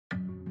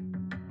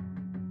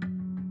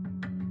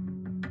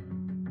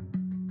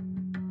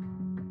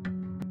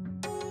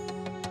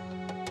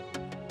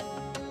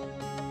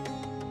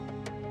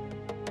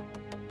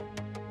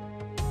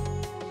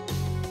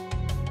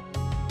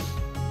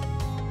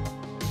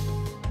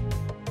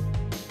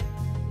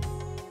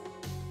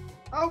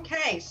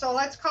Okay, so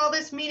let's call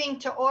this meeting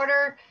to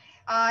order.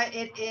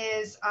 It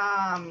is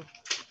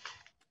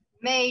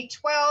May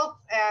 12th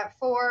at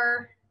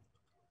 4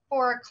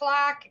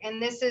 o'clock,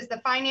 and this is the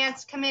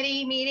Finance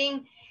Committee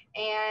meeting.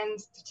 And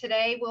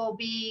today we'll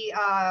be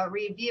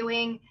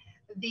reviewing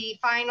the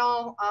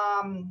final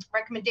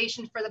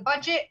recommendation for the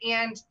budget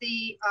and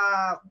the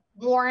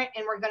warrant,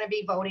 and we're going to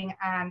be voting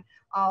on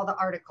all the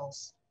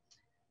articles.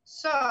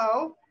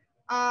 So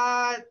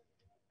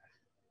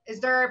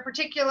is there a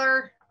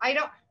particular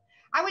item?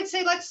 I would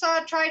say let's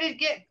try to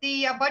get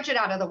the budget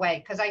out of the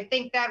way, because I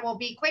think that will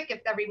be quick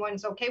if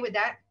everyone's okay with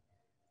that.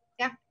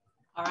 Yeah.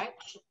 All right.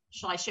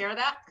 Shall I share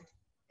that?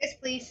 Yes,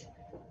 please.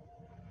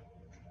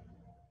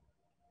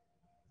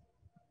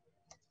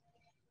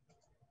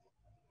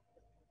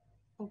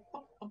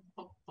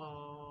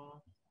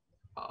 Uh-oh.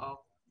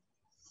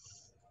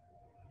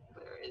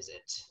 Where is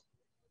it?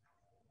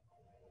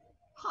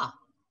 Huh.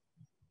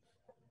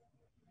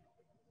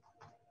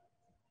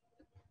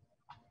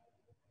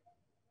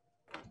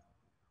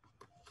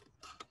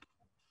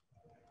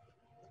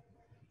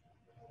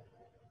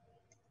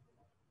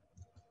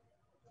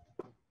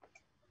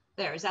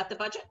 There, is that the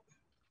budget?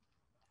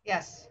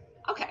 Yes.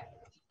 Okay.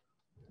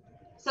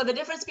 So the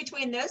difference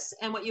between this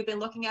and what you've been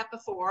looking at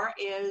before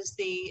is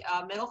the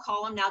middle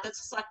column. Now that the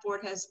select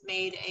board has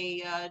made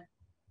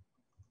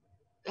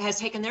has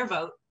taken their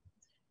vote,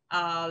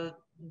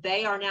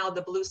 they are now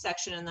the blue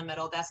section in the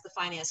middle. That's the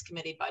Finance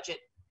Committee budget.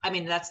 I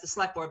mean, that's the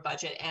select board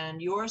budget,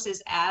 and yours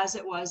is as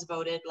it was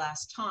voted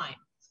last time.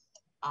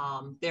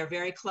 They're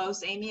very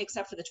close, Amy,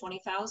 except for the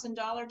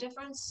 $20,000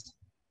 difference.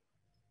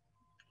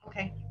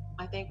 Okay.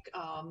 I think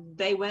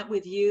they went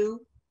with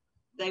you.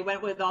 They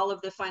went with all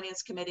of the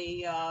Finance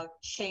Committee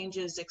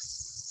changes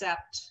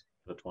except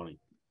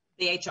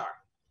the HR.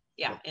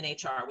 Yeah, in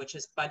HR, which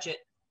is budget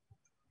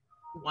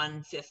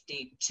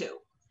 152.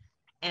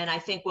 And I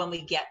think when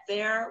we get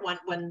there,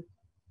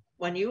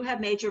 when you have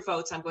made your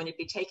votes, I'm going to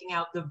be taking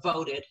out the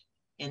voted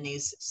in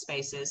these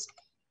spaces.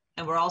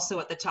 And we're also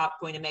at the top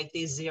going to make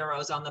these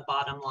zeros on the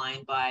bottom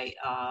line by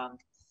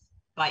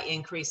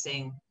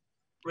increasing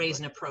raise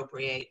and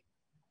appropriate.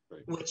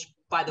 Right. Which,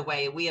 by the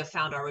way, we have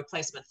found our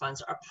replacement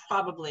funds are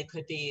probably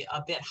could be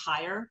a bit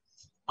higher.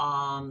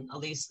 At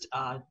least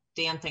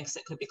Dan thinks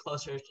it could be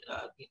closer.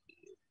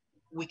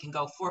 We can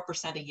go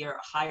 4% a year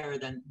higher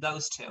than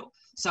those two.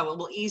 So it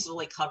will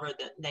easily cover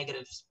the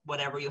negatives,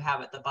 whatever you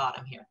have at the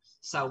bottom here.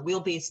 So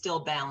we'll be still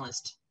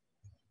balanced.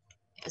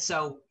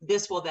 So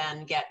this will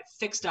then get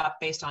fixed up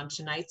based on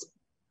tonight's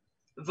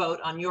vote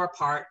on your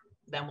part.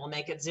 Then we'll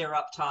make it zero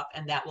up top,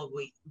 and that will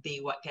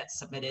be what gets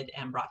submitted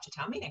and brought to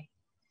town meeting.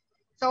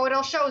 So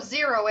it'll show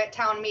zero at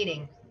town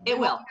meeting. It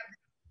will.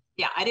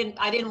 Yeah, I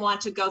didn't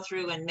want to go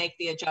through and make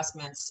the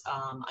adjustments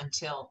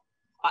until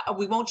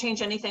we won't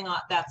change anything on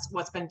that's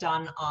what's been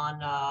done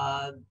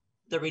on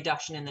the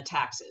reduction in the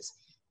taxes.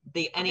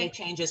 Any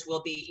changes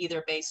will be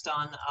either based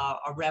on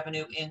a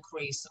revenue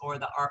increase or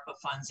the ARPA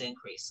funds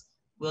increase.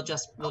 We'll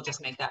just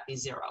make that be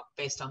zero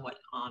based on what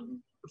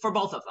for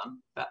both of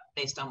them, but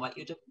based on what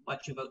you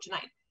vote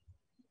tonight.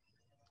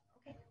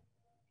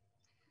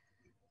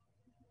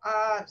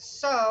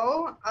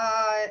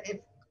 If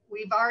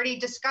we've already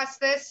discussed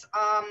this,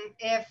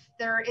 if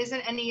there isn't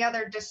any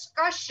other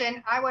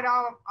discussion, I would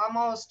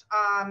almost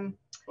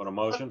want a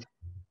motion?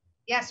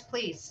 Yes,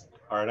 please.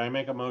 All right, I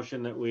make a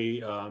motion that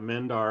we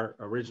amend our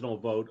original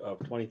vote of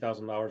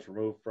 $20,000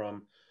 removed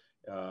from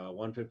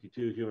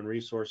 152 Human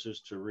Resources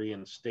to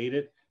reinstate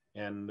it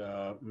and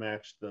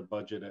match the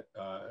budget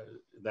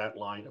that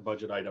line, a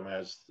budget item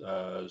as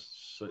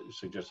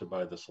suggested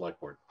by the select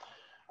board.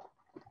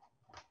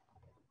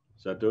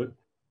 Does that do it?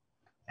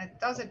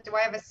 That does it. Do I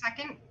have a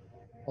second?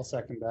 I'll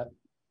second that.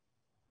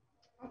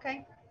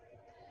 Okay.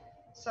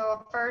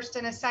 So first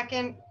and a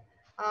second,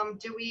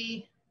 do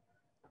we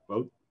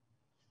vote?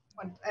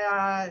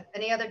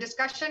 Any other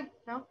discussion?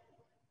 No?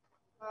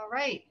 All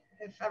right.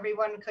 If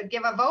everyone could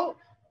give a vote.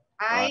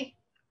 Aye.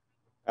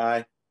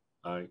 Aye.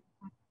 Aye.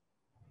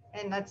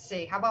 And let's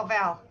see. How about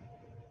Val?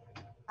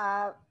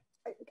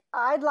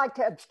 I'd like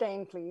to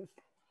abstain, please.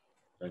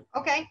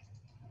 Okay.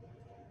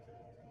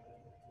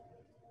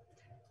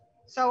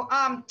 So,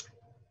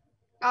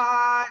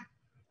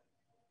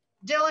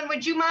 Dylan,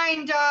 would you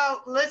mind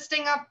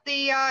listing up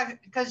the,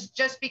 because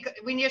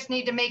we just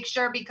need to make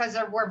sure because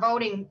we're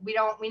voting, we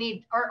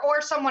need,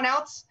 or someone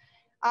else.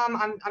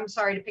 I'm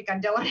sorry to pick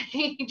on Dylan.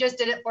 He just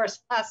did it for us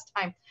last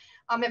time.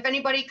 If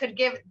anybody could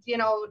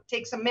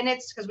take some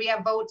minutes because we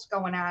have votes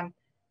going on.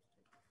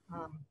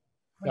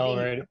 I'll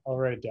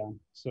write it down.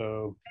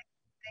 So,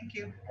 thank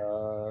you.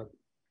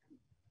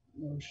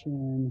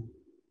 Motion.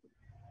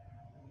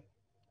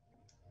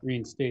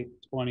 Reinstate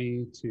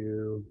 20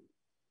 to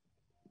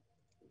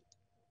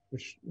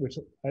which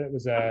it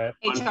was at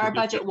HR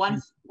budget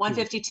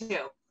 152.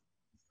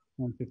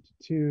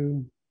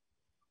 152,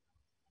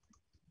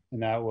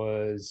 and that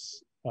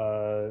was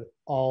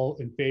all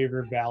in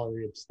favor.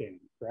 Valerie abstained,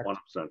 correct? 1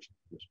 abstention.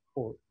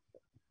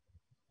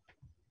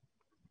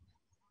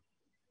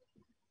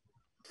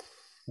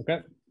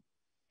 Okay.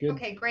 Good.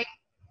 Okay, great.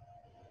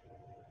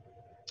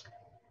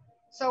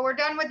 So we're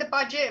done with the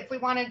budget. If we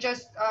want to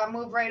just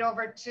move right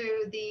over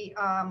to the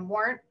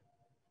warrant,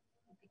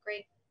 that'd be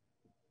great.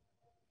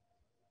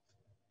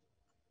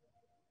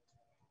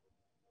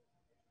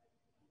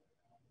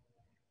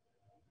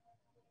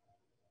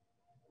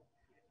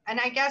 And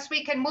I guess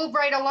we can move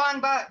right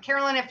along, but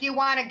Carolyn, if you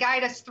want to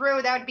guide us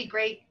through, that would be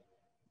great.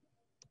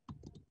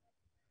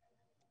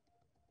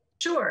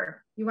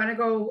 Sure. You want to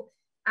go,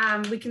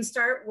 we can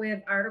start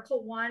with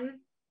Article 1.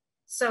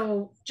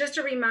 So just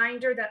a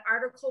reminder that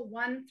Article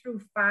 1 through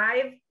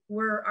 5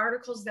 were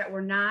articles that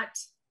were not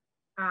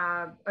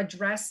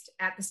addressed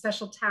at the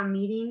special town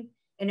meeting.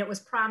 And it was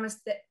promised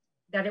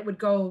that it would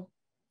go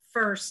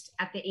first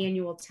at the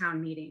annual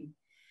town meeting.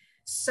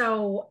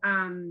 So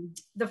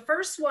the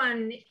first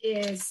one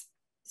is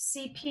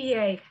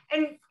CPA.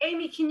 And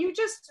Amy, can you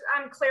just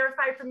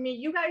clarify for me,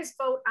 you guys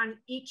vote on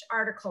each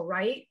article,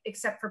 right?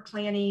 Except for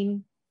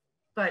planning,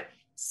 but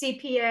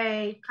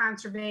CPA,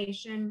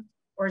 conservation,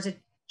 or is it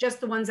just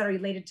the ones that are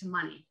related to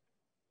money?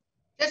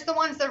 Just the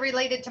ones that are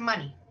related to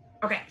money.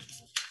 Okay,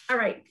 all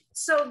right.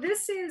 So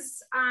this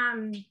is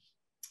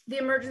the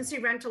emergency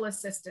rental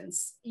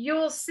assistance.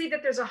 You'll see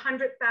that there's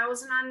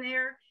 100,000 on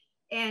there.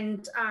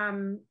 And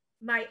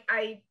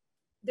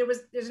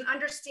there's an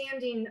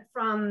understanding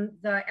from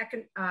the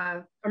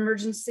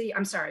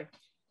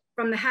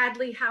from the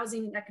Hadley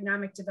Housing and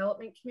Economic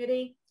Development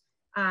Committee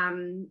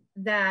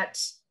that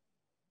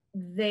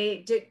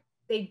they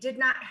did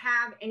not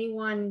have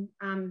anyone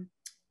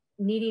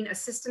needing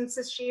assistance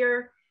this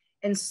year.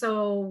 And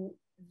so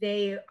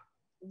they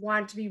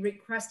want to be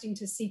requesting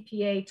to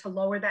CPA to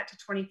lower that to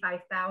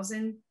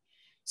 25,000.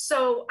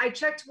 So I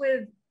checked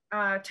with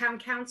town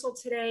council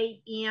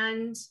today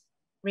and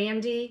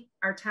Randy,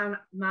 our town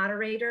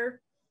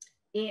moderator,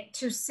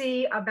 to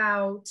see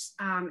about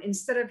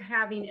instead of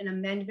having an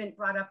amendment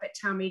brought up at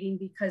town meeting,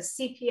 because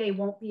CPA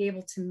won't be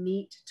able to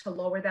meet to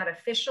lower that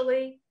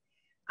officially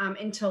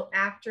until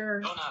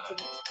after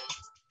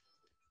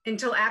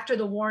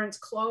the warrant's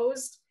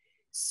closed.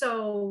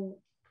 So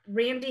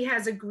Randy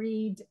has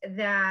agreed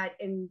that,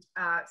 and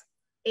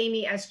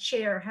Amy as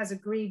chair has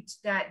agreed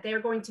that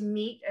they're going to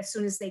meet as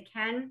soon as they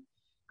can,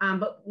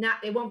 but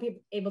they won't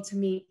be able to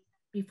meet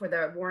before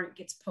the warrant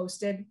gets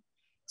posted.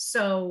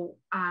 So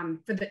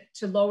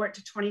to lower it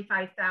to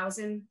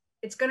 25,000,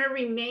 it's going to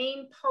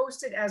remain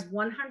posted as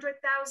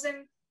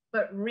 100,000,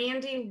 but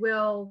Randy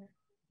will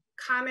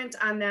comment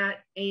on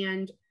that,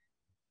 and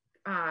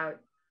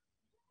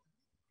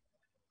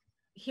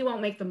he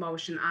won't make the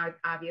motion,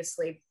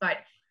 obviously, but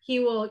he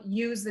will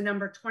use the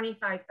number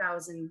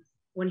 25,000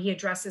 when he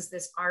addresses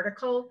this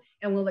article,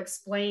 and will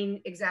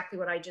explain exactly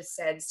what I just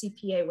said.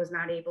 CPA was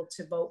not able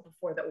to vote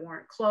before the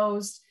warrant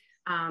closed.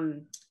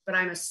 But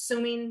I'm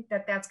assuming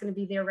that that's going to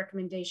be their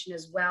recommendation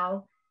as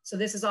well. So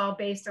this is all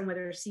based on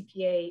whether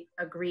CPA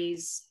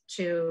agrees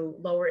to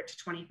lower it to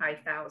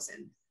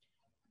 25,000.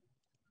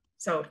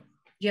 So do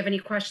you have any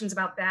questions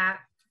about that?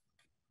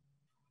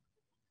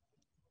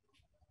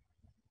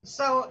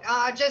 So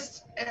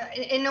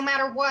and no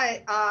matter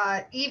what,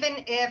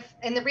 even if,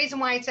 and the reason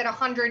why I said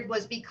 100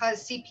 was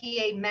because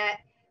CPA met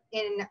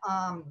in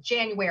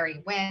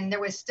January when there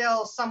was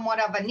still somewhat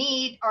of a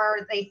need,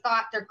 or they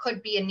thought there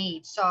could be a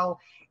need. So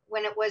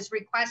when it was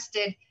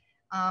requested,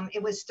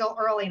 it was still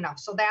early enough.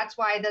 So that's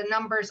why the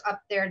number's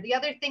up there. The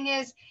other thing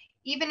is,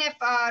 even if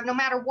no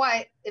matter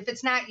what, if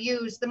it's not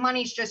used, the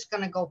money's just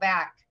going to go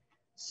back.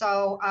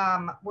 So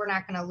we're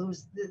not going to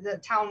lose,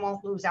 the town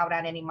won't lose out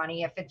on any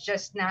money. If it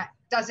just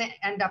doesn't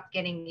end up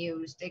getting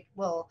used, it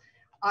will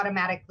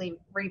automatically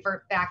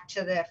revert back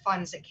to the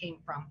funds it came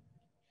from.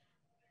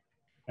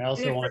 I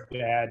also wanted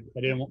to add,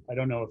 I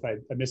don't know if I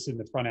missed it in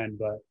the front end,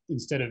 but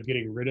instead of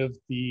getting rid of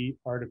the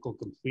article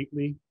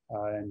completely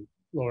and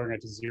lowering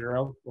it to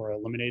 0 or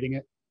eliminating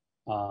it,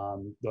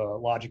 the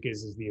logic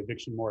is the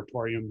eviction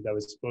moratorium that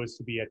was supposed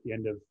to be at the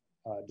end of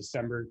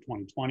December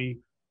 2020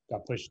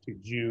 got pushed to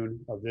June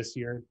of this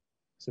year.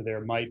 So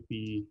there might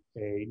be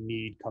a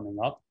need coming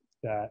up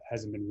that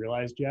hasn't been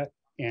realized yet.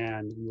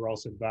 And we were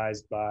also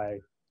advised by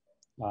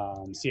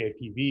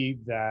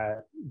CAPV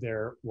that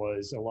there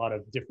was a lot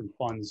of different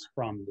funds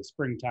from the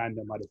springtime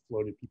that might have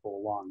floated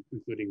people along,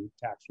 including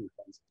tax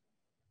refunds.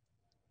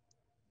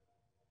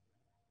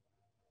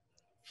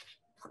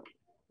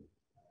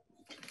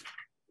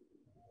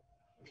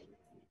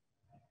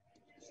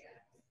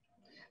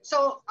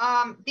 So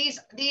these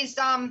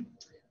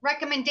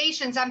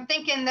recommendations, I'm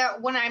thinking that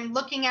when I'm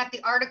looking at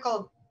the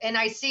article and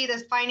I see the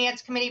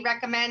finance committee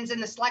recommends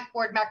and the select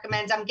board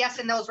recommends, I'm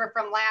guessing those were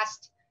from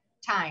last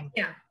time.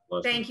 Yeah.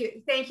 Thank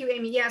you,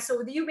 Amy. Yeah,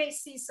 so you may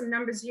see some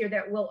numbers here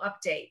that will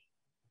update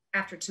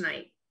after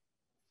tonight.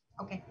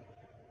 Okay.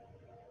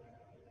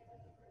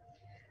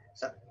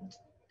 So,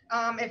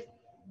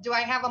 do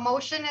I have a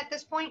motion at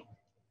this point?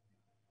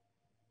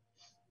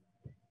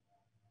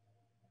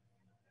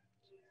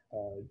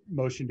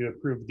 Motion to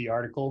approve the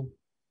article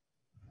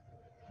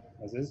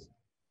as is.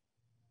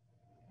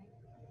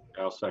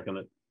 I'll second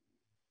it.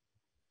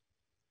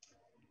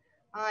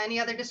 Any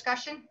other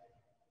discussion?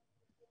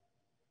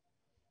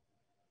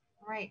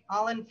 All right,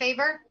 all in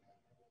favor?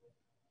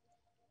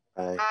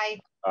 Aye. Aye.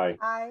 Aye.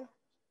 Aye.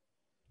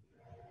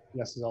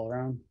 Yeses all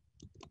around.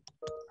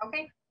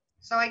 Okay,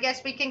 so I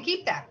guess we can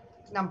keep that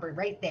number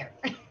right there.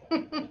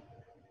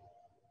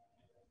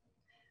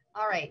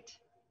 All right.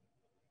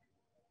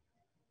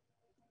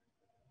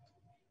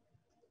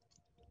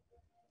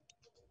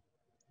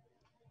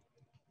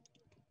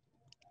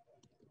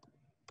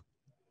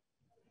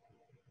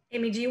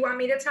 Amy, do you want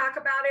me to talk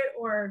about it,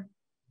 or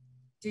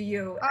do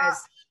you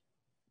as?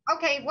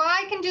 Okay, well,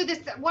 I can do this.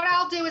 What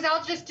I'll do is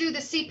I'll just do the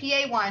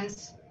CPA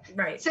ones.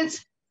 Right.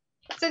 Since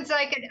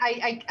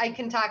I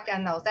can talk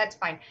on those. That's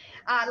fine.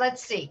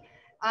 Let's see.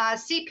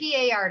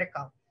 CPA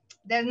article.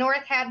 The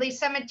North Hadley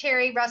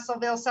Cemetery,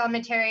 Russellville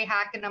Cemetery,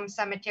 Hockenham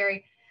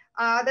Cemetery.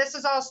 This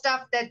is all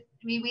stuff that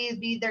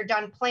we've either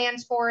done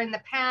plans for in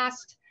the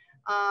past.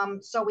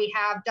 So we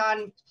have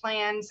done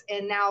plans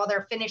and now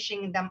they're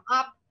finishing them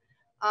up.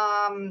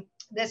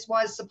 This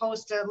was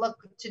supposed to look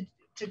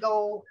to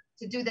go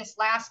to do this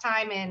last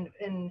time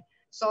and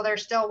so they're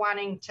still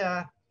wanting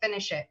to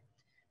finish it.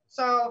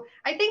 So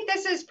I think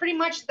this is pretty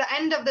much the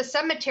end of the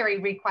cemetery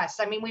requests.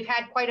 I mean, we've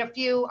had quite a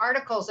few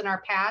articles in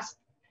our past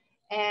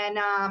and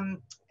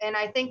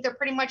I think they're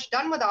pretty much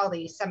done with all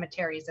these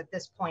cemeteries at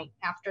this point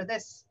after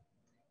this.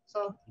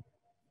 So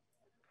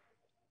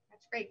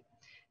that's great.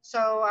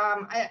 So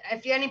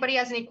if anybody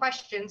has any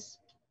questions.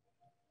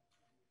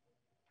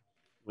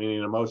 We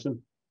need a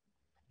motion.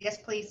 Yes,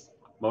 please.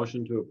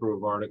 Motion to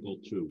approve Article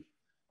 2.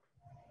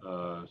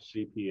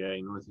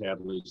 CPA, North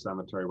Hadley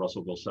Cemetery,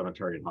 Russellville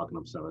Cemetery, and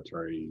Hockenham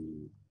Cemetery.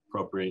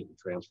 Appropriate and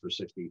transfer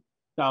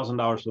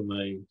 $60,000 from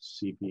the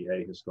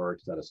CPA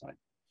historic set aside.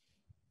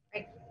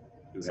 Right.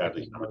 To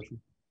Hadley Cemetery.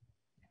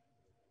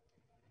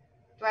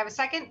 Do I have a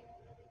second?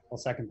 I'll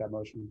second that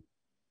motion.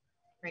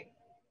 Great.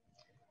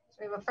 So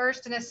we have a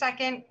first and a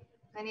second.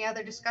 Any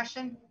other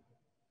discussion?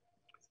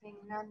 Seeing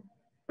none.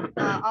 All in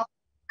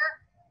favor?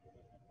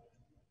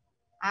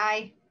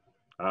 Aye.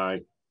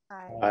 Aye.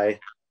 Aye. Aye.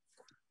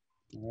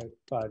 All right,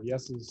 5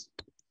 yeses.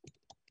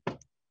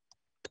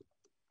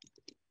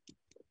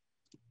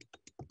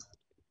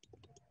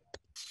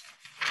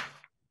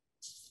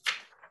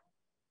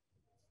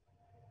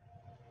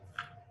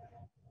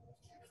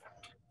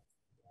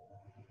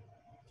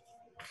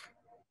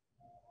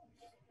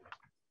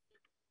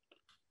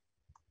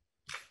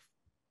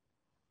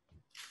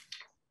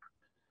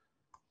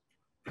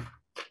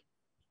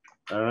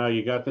 I don't know,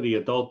 you got to the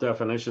adult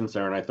definitions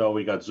there and I thought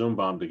we got Zoom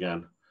bombed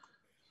again.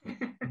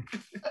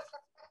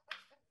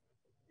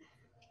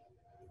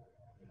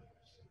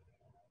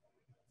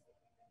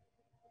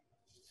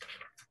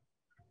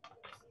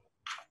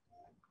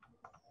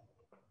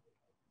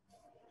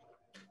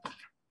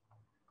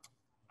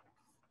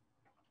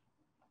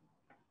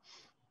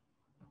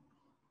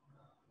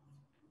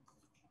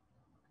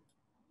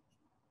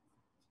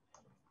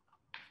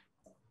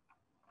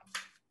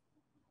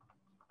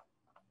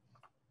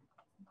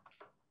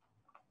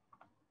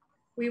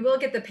 We will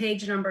get the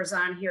page numbers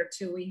on here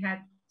too. We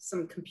had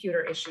some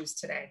computer issues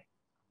today.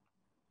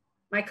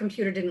 My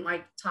computer didn't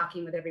like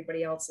talking with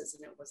everybody else's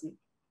and it wasn't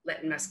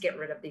letting us get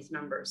rid of these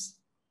numbers.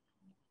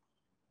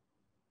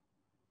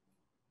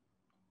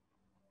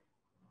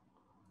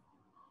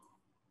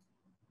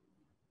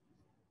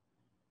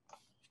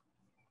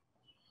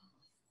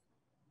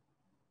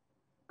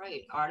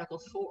 Right, Article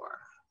 4.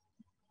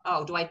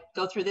 Oh, do I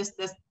go through this?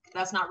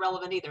 That's not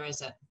relevant either,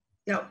 is it?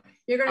 No,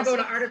 you're going to go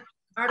to Article.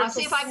 I'll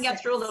see if I can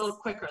get through a little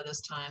quicker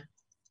this time.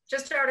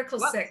 Just Article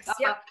 6.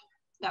 Yep.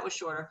 That was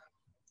shorter.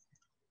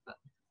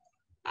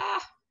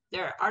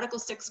 There, Article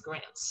 6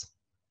 grants.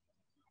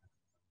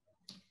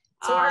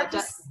 So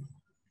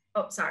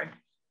oh, sorry.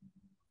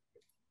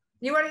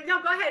 You already,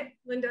 no, go ahead,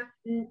 Linda.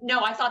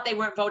 No, I thought they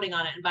weren't voting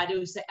on it, but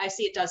I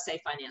see it does say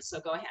finance,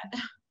 so go ahead.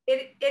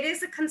 It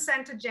is a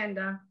consent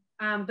agenda,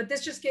 but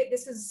this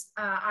is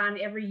on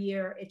every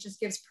year. It just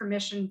gives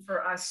permission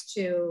for us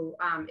to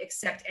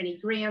accept any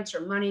grants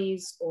or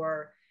monies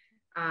or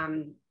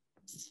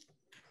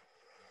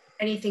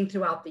anything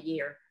throughout the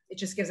year. It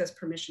just gives us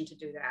permission to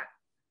do that.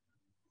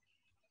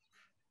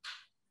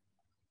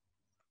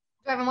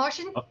 Do I have a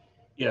motion?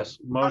 Yes,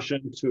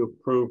 motion to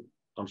approve.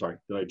 I'm sorry,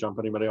 did I jump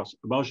anybody else?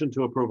 A motion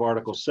to approve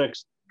Article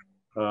 6,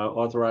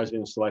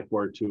 authorizing the select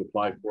board to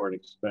apply for and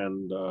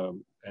expend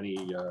any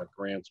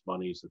grants,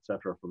 monies,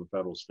 etc., from the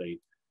federal, state,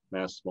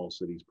 Mass Small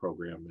Cities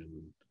program,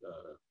 and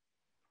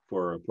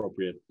for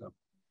appropriate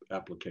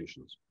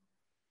applications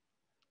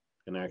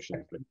and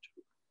actions.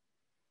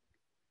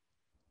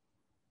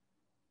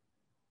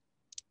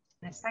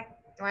 A second.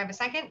 Do I have a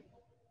second?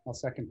 I'll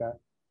second that.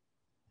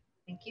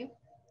 Thank you.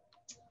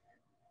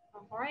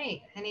 All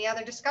right. Any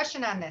other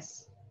discussion on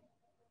this?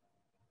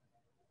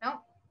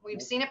 No,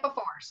 we've seen it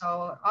before.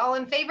 So all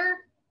in favor?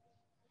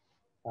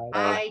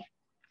 Aye.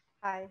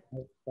 Aye.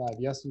 5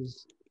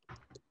 yeses.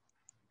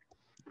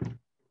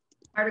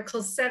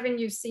 Article 7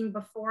 you've seen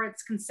before.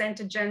 It's consent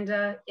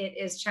agenda. It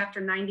is Chapter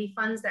 90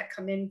 funds that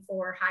come in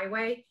for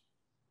highway.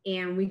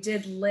 And we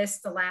did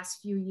list the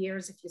last few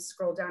years, if you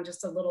scroll down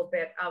just a little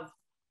bit, of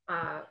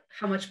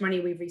how much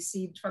money we've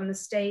received from the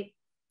state.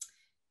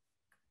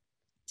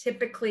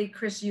 typically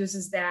Chris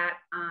uses that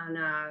on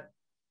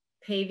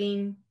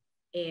paving,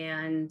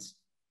 and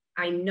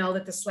I know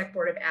that the select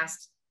board have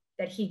asked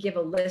that he give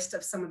a list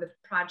of some of the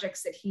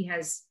projects that he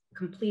has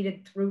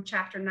completed through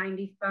Chapter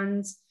 90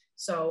 funds.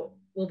 So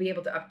we'll be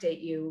able to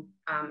update you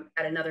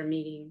at another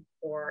meeting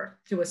or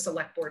through a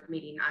select board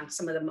meeting on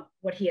some of them,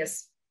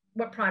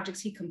 what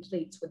projects he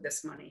completes with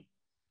this money.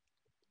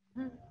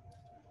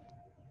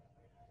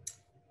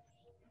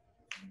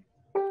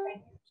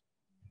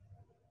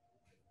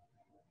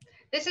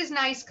 This is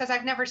nice because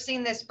I've never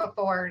seen this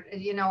before.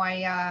 You know,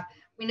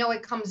 we know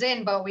it comes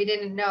in, but we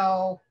didn't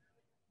know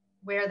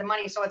where the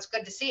money, so it's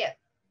good to see it.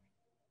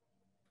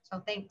 So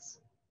thanks.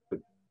 All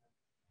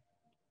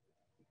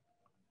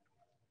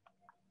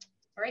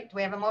right, do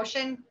we have a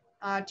motion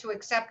to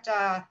accept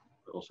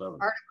Article 7.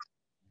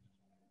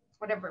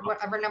 Whatever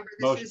number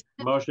this Motion, is?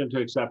 motion to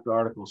accept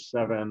Article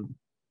 7,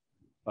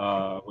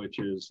 which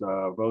is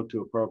vote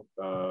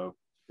to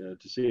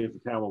see if the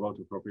town will vote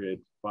to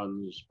appropriate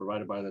funds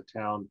provided by the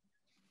town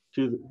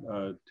to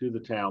the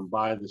town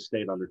by the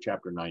state under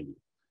Chapter 90.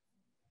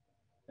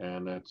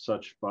 And that's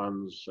such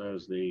funds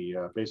as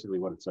the basically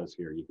what it says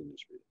here. You can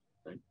just read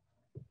it.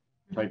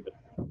 Right? Type it.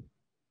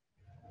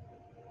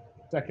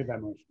 Second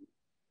that motion.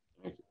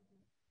 Thank you.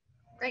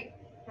 Great.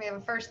 We have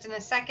a first and a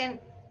second.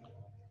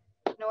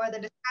 No other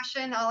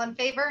discussion. All in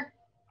favor?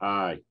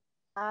 Aye.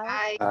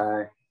 Aye.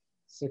 Aye.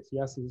 6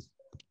 yeses.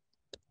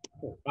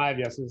 5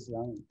 yeses.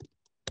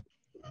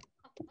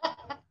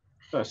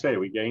 I say, are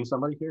we getting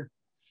somebody here?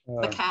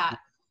 The cat.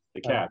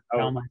 The cat.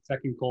 Found my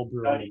second cold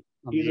brew.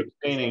 He's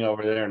abstaining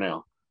over there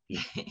now.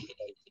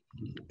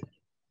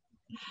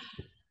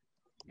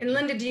 And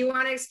Linda, do you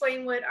want to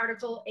explain what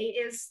Article 8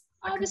 is?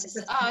 This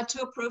is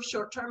to approve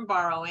short-term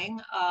borrowing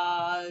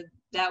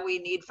that we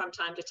need from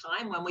time to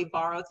time when we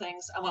borrow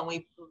things.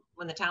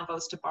 When the town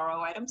votes to borrow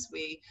items,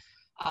 we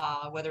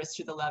whether it's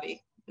through the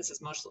levy, this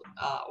is mostly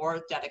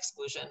or debt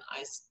exclusion.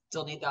 I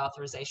still need the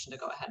authorization to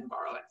go ahead and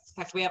borrow it.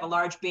 In fact, we have a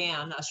large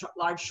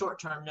large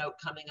short-term note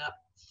coming up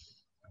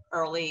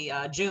early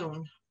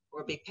June.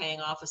 We'll be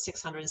paying off a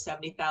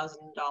 $670,000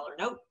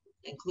 note.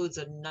 Includes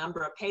a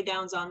number of pay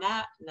downs on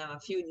that, and then a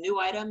few new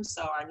items.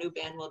 So our new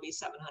ban will be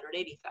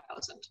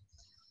 $780,000.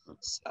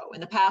 So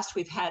in the past,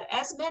 we've had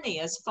as many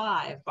as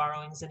 5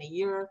 borrowings in a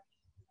year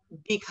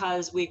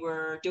because we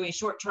were doing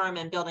short-term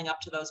and building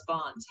up to those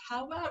bonds.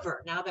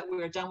 However, now that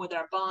we're done with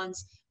our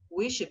bonds,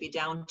 we should be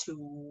down to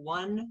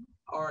 1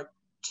 or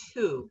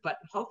 2, but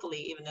hopefully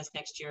even this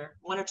next year,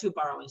 1 or 2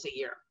 borrowings a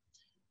year.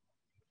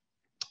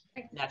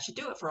 That should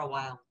do it for a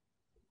while.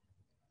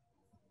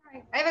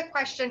 I have a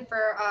question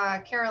for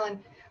Carolyn.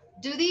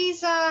 Do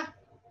these,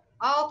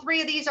 all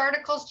 3 of these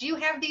articles, do you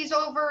have these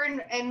over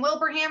in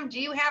Wilbraham? Do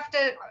you have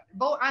to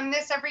vote on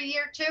this every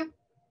year too?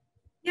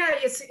 Yeah,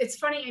 it's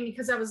funny, Amy,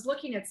 because I was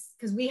looking at,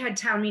 because we had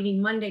town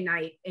meeting Monday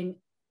night and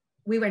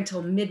we went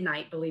till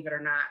midnight, believe it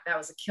or not. That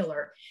was a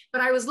killer.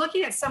 But I was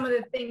looking at some of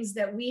the things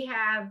that we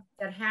have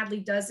that Hadley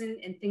doesn't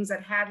and things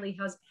that Hadley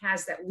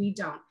has that we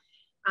don't.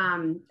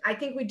 I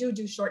think we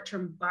do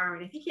short-term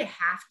borrowing. I think you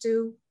have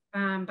to.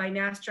 By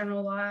Mass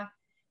General Law,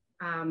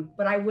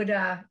 but I would,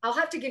 I'll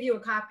have to give you a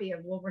copy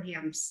of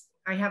Wilbraham's.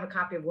 I have a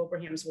copy of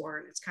Wilbraham's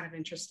warrant. It's kind of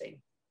interesting.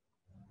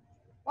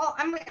 Well,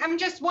 I'm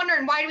just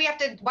wondering,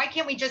 why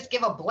can't we just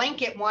give a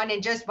blanket one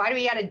and why do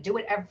we got to do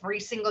it every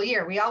single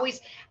year? We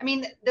always, I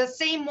mean, the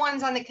same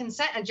ones on the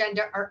consent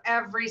agenda are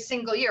every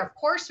single year. Of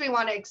course we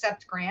want to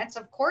accept grants.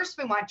 Of course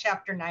we want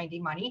Chapter 90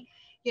 money.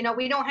 You know,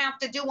 we don't have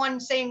to do one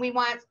saying we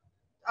want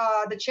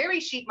the cherry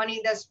sheet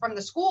money that's from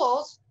the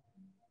schools.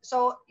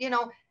 So, you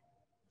know,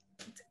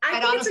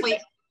 And honestly,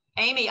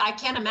 Amy, I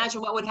can't imagine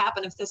what would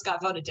happen if this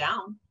got voted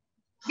down.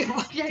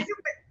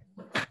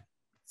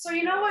 So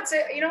you know what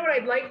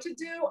I'd like to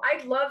do?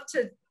 I'd love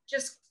to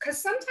just,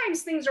 because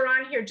sometimes things are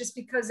on here just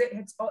because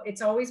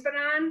it's always been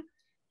on.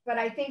 But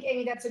I think,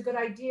 Amy, that's a good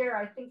idea.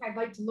 I think I'd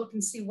like to look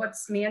and see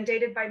what's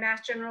mandated by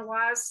Mass General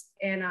Laws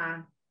and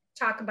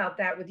talk about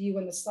that with you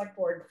and the select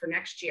board for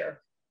next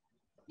year.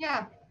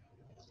 Yeah.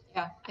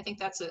 Yeah, I think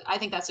that's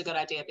a good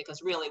idea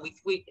because really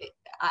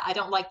I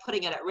don't like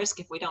putting it at risk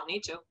if we don't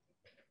need to.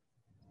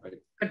 Right.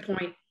 Good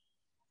point.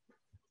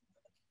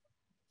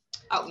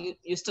 Oh,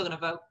 you're still gonna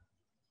vote?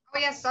 Oh,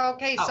 yes.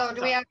 Okay. Oh, So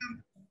do we have,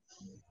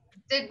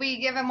 did we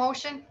give a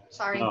motion?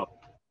 Sorry. No.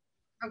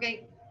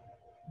 Okay.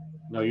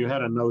 No, you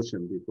had a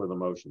notion before the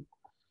motion.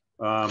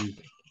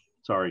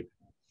 Sorry.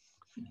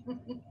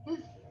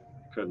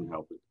 Couldn't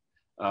help it.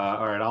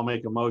 All right, I'll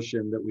make a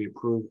motion that we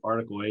approve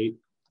Article 8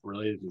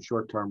 related to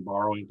short-term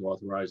borrowing to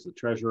authorize the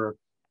treasurer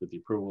with the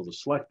approval of the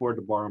select board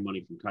to borrow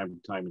money from time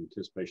to time in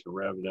anticipation of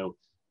revenue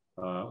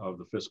of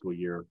the fiscal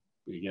year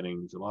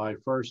beginning July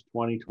 1st,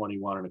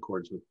 2021 in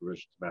accordance with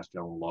provisions of Mass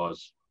General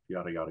Laws,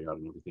 yada, yada, yada,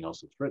 and everything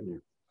else that's written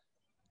here.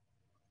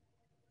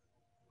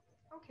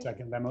 Okay.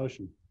 Second that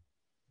motion.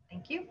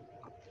 Thank you.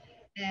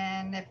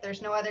 And if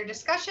there's no other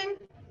discussion,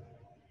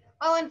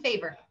 all in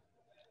favor?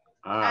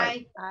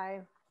 Aye. Aye.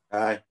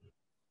 Aye.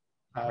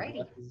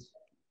 Alrighty.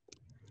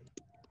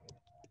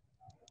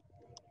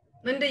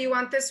 Linda, you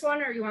want this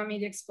one or you want me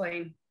to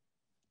explain?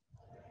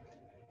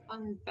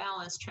 fund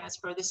balance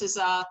transfer. This is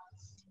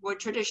where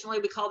traditionally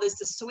we call this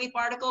the sweep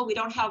article. We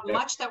don't have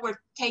much that we're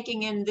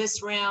taking in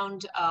this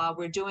round.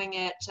 We're doing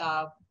it,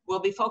 we'll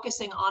be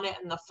focusing on it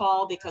in the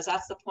fall because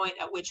that's the point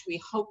at which we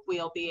hope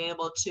we'll be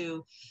able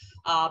to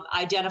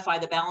identify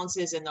the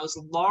balances in those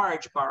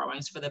large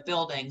borrowings for the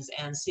buildings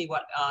and see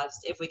what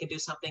if we can do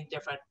something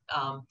different.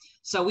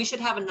 So we should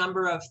have a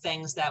number of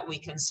things that we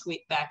can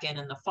sweep back in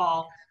the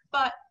fall,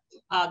 but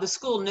the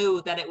school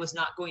knew that it was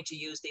not going to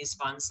use these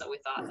funds, so we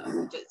thought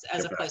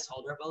as a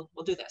placeholder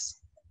we'll do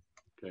this.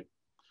 Okay,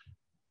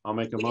 I'll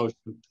make a motion.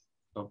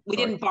 We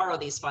didn't borrow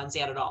these funds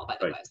yet at all, by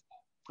the way.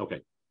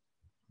 Okay,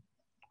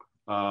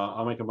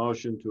 I'll make a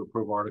motion to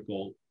approve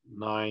Article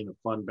 9, a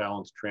fund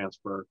balance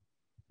transfer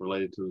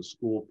related to the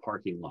school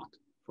parking lot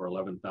for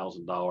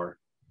 $11,000.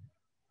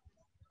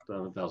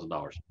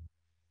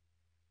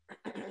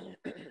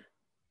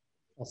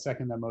 I'll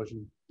second that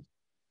motion.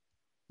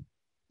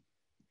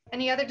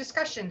 Any other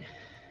discussion?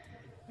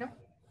 Nope.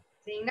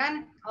 Seeing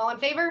none. All in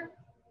favor?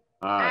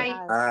 Aye.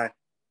 Aye.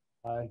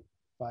 Aye.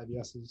 5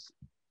 yeses.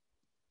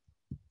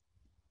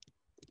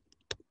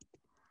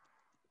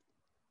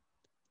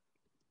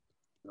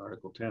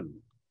 Article 10.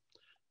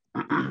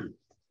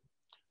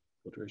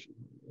 Filtration,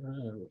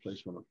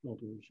 replacement of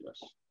filters, yes.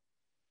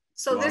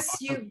 So this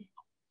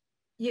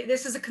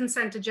this is a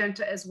consent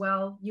agenda as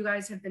well. You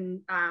guys have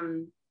been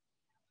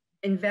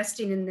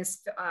investing in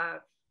this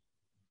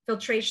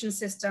filtration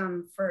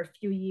system for a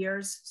few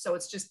years, so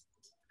it's just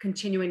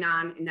continuing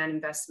on in that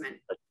investment.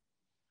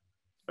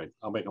 Right,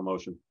 I'll make a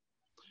motion.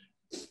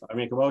 I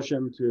make a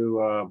motion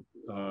to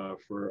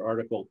for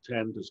Article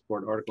 10 to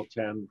support Article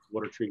 10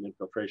 water treatment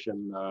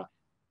filtration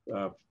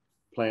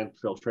plant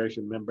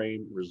filtration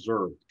membrane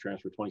reserve,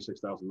 transfer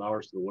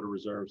 $26,000 to the water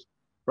reserves,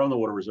 from the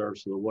water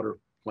reserves to the water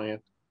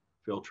plant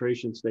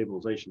filtration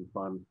stabilization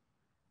fund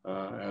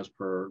as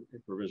per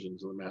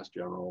provisions of the Mass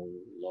General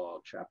Law,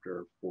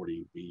 Chapter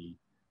 40B,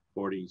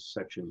 40,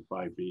 Section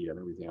 5B, and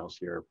everything else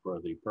here for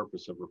the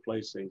purpose of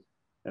replacing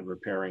and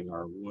repairing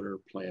our water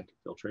plant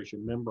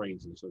filtration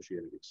membranes and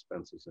associated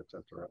expenses, et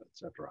cetera, et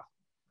cetera.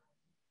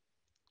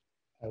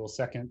 I will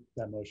second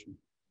that motion.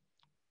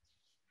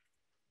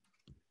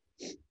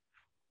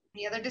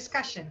 Any other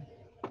discussion?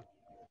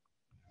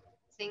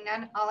 Seeing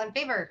none, all in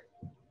favor?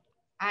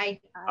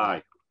 Aye.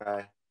 Aye.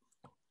 Aye.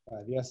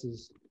 5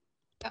 yeses.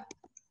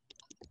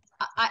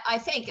 I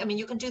think, I mean,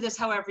 you can do this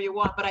however you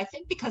want, but I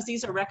think because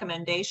these are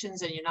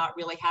recommendations and you're not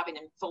really having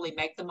to fully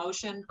make the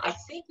motion, I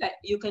think that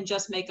you can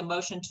just make a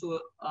motion to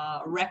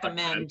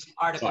recommend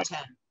Article 10.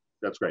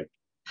 That's great.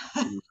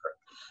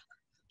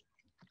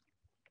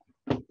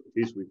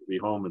 Geez, we could be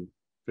home in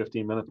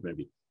 15 minutes,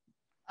 maybe.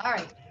 All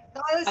right.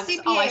 The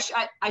CPA.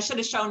 Oh, I should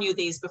have shown you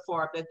these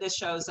before, but this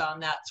shows on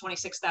that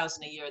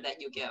 $26,000 a year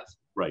that you give.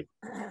 Right.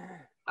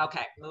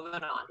 Okay, moving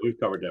on. We've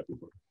covered that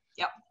before.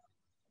 Yep.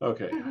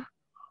 Okay.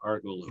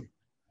 Article 11.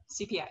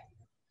 CPA.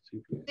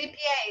 CPA,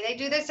 they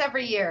do this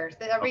every year.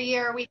 Every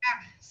year we have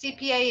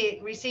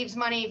CPA receives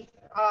money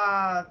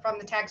from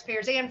the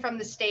taxpayers and from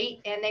the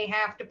state, and they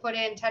have to put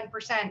in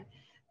 10%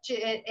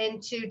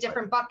 into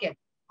different buckets: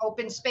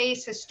 open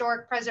space,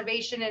 historic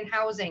preservation, and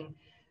housing.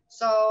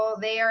 So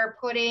they're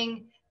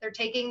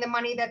taking the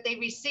money that they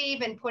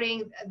receive and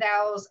putting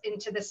those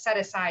into the set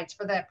asides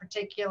for that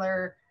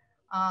particular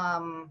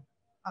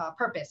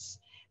purpose.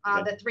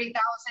 The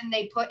 3,000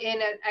 they put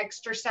in an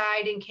extra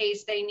side in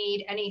case they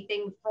need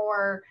anything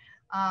for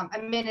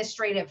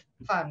administrative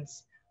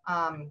funds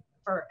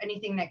for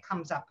anything that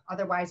comes up.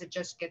 Otherwise, it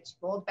just gets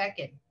rolled back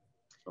in.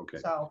 Okay.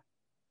 So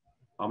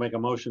I'll make a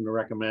motion to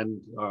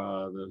recommend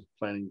the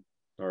Planning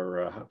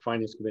or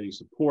Finance Committee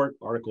support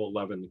Article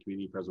 11, the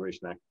Community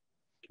Preservation Act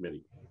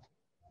Committee.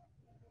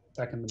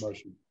 Second the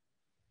motion.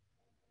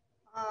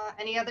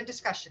 any other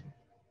discussion?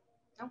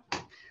 No.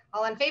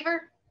 All in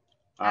favor?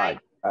 Aye.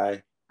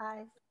 Aye.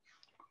 Aye.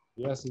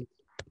 Yes.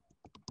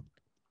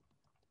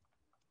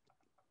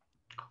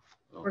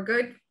 We're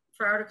good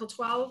for Article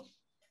 12.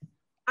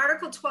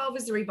 Article 12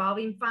 is the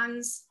revolving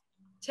funds.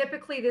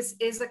 Typically, this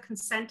is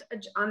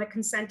on the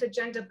consent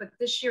agenda, but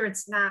this year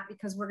it's not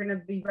because we're going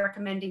to be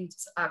recommending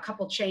a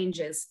couple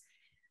changes.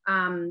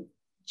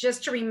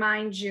 Just to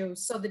remind you,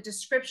 so the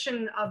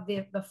description of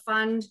the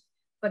fund,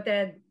 but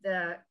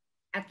the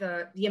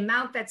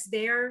amount that's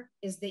there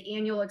is the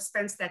annual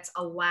expense that's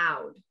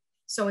allowed.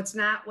 So it's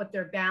not what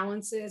their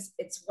balance is,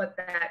 it's what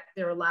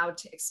they're allowed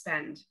to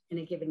expend in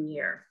a given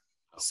year.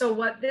 So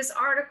what this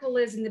article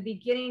is, in the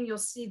beginning, you'll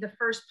see the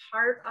first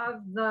part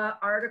of the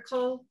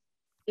article.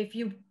 If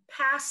you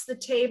pass the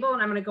table,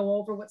 and I'm going to go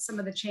over what some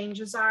of the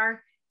changes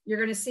are, you're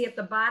going to see at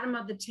the bottom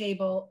of the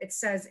table, it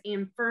says,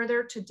 and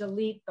further to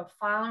delete the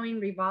following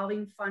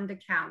revolving fund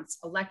accounts: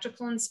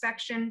 electrical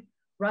inspection,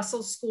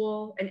 Russell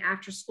School, and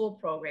after school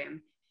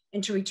program,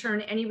 and to return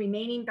any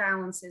remaining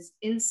balances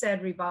in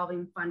said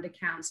revolving fund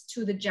accounts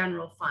to the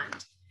general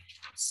fund.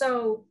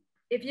 So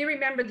if you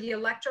remember the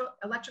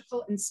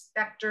electrical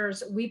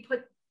inspectors, we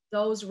put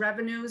those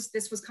revenues,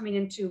 this was coming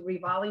into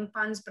revolving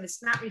funds, but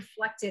it's not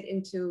reflected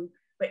into,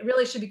 but it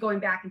really should be going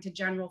back into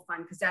general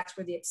fund because that's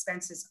where the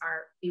expenses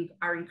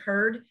are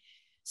incurred.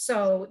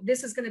 So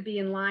this is going to be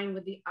in line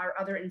with our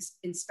other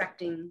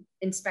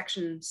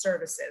inspection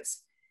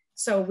services.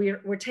 So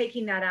we're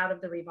taking that out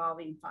of the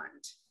revolving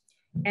fund.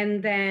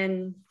 And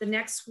then the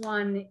next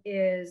one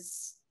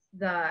is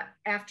the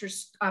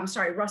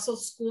Russell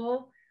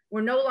School.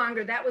 We're no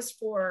longer, that was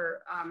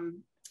for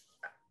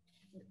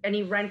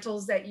any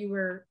rentals that you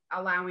were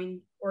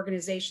allowing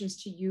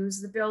organizations to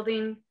use the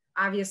building.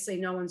 Obviously,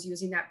 no one's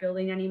using that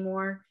building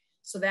anymore.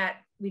 So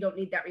that we don't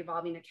need that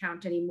revolving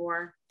account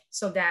anymore.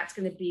 So that's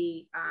going to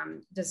be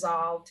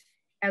dissolved,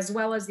 as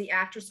well as the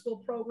after school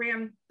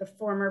program. The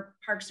former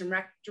Parks and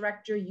Rec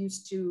director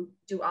used to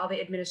do all the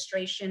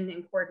administration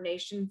and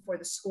coordination for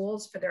the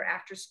schools for their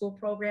after school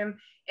program.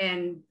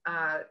 And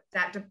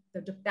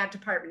that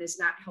department is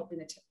not helping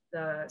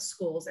the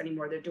schools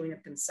anymore. They're doing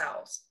it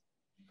themselves.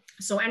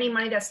 So any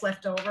money that's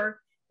left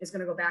over is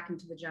going to go back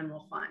into the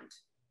general fund.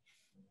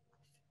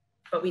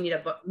 But we need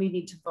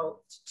to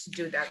vote to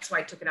do that. So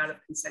I took it out of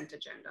consent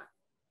agenda.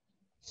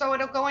 So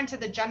it'll go into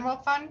the general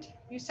fund,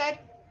 you said?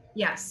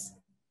 Yes.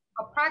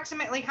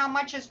 Approximately how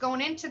much is going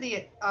into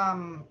the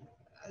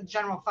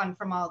general fund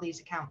from all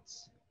these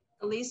accounts?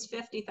 At least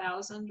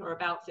 50,000 or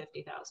about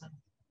 50,000.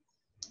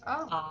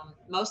 Oh.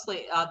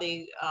 Mostly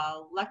the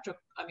electric,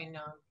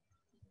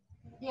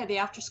 yeah, the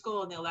after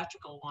school and the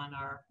electrical one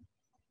are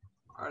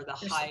the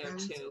higher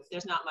two.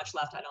 There's not much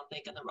left, I don't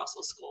think, in the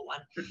Russell School one.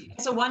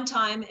 It's a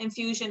one-time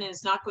infusion.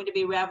 It's not going to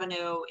be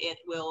revenue. It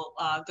will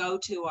go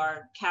to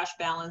our cash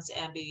balance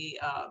and be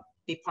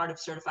part of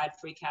certified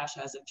free cash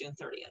as of June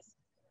 30th.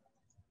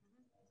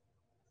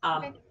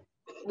 Okay.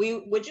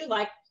 Would you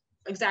like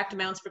exact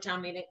amounts for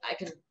town meeting? I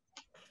can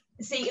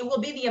see it will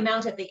be the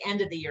amount at the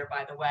end of the year,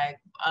 by the way.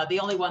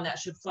 The only one that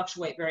should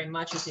fluctuate very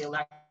much is the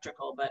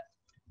electrical, but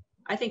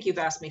I think you've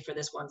asked me for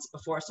this once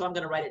before, so I'm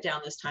going to write it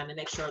down this time and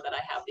make sure that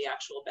I have the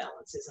actual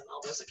balances in all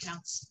those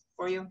accounts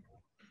for you.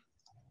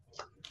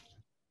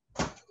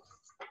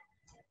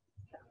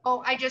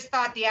 Oh, I just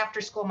thought the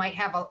after school might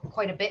have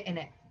quite a bit in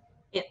it.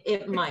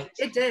 It might.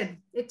 It did.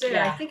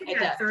 Yeah, I think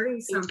it had 30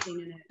 something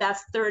in it.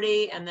 That's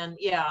 30, and then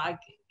yeah,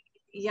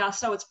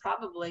 so it's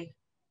probably,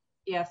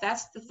 yeah, if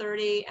that's the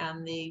 30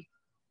 and the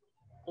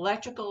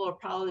electrical will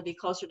probably be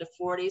closer to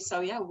 40. So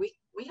yeah, we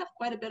have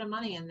quite a bit of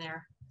money in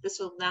there. This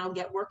will now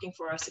get working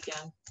for us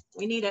again.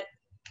 We need it.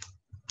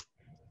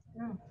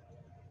 Mm.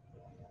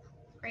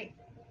 Great.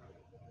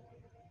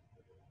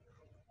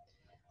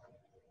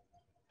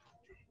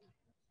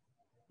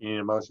 You need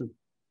a motion?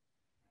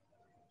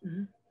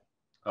 Mm-hmm.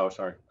 Oh,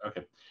 sorry.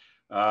 Okay.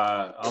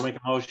 I'll make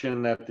a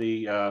motion that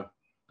the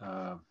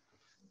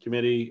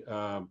committee,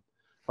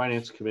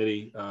 finance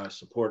committee,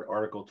 support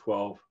Article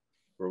 12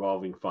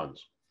 revolving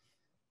funds.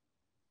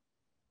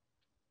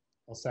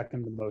 I'll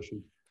second the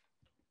motion.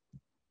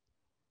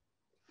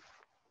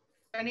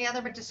 Any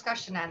other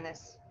discussion on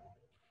this?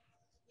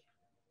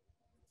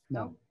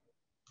 No.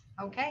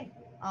 Okay.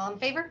 All in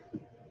favor?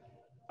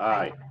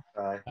 Aye.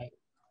 Aye.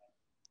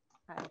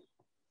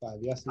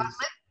 5 yeses.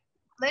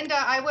 Linda,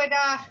 I would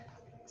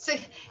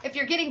say if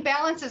you're getting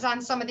balances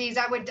on some of these,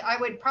 I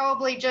would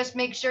probably just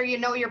make sure you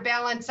know your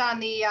balance on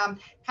the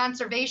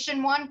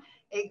conservation one.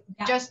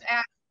 Just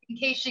in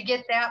case you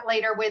get that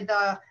later with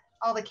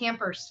all the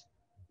campers.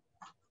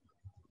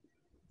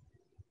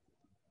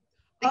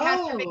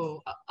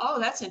 Oh,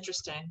 that's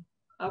interesting.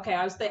 Okay,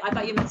 I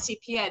thought you meant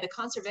CPA, the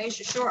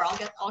conservation. Sure, I'll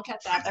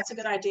get that. That's a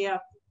good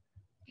idea.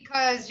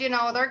 Because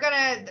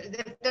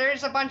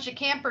there's a bunch of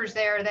campers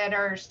there that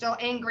are still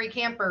angry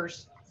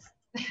campers.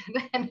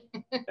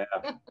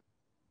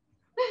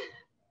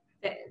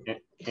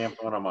 Camp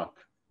on amok.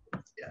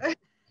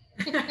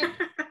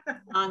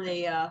 On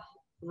the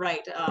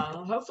right,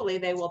 hopefully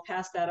they will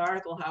pass that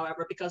article,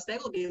 however, because they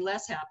will be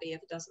less happy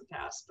if it doesn't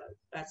pass, but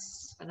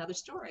that's another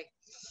story.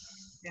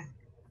 Yeah.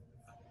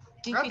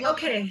 DPW,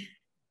 okay.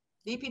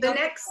 DPW The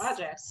next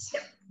projects.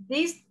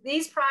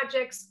 These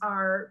projects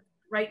are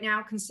right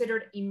now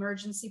considered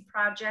emergency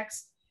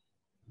projects.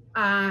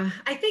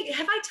 I think,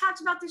 have I talked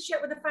about this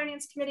yet with the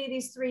finance committee,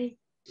 these three?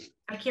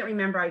 I can't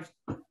remember. I've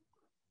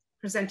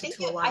presented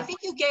to a lot. I think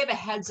you gave a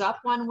heads up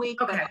one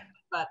week, okay.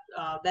 but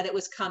that it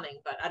was coming,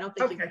 but I don't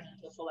think you gave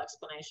the full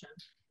explanation.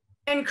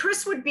 And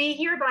Chris would be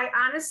here, but I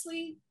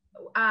honestly,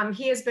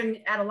 he has been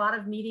at a lot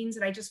of meetings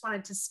and I just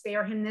wanted to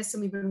spare him this,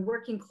 and we've been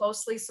working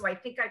closely. So I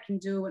think I can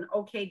do an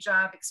okay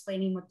job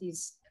explaining what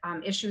these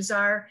issues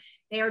are.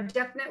 They are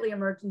definitely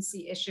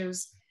emergency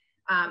issues.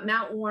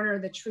 Mount Warner,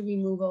 the tree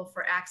removal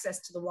for access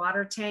to the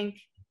water tank.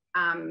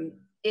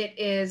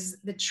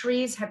 The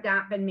trees have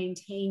not been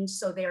maintained.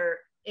 So they're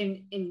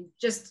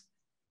just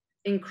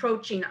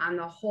encroaching on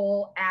the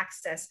whole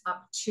access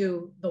up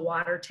to the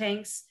water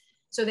tanks.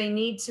 So they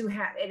need to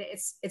have,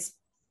 it's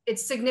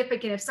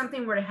significant. If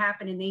something were to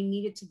happen and they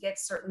needed to get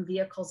certain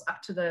vehicles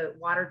up to the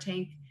water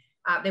tank,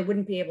 they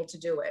wouldn't be able to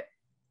do it.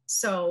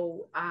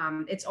 So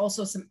it's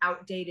also some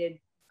outdated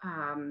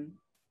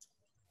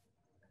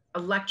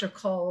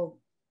electrical,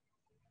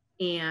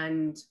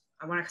 and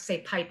I want to say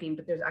piping,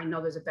 but I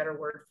know there's a better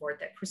word for it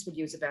that Chris would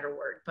use a better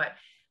word, but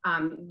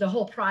the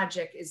whole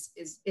project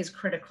is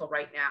critical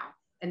right now.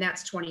 And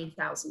that's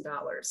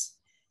 $20,000.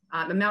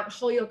 The Mount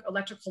Holyoke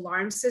electrical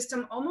alarm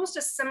system, almost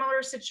a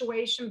similar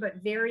situation, but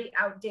very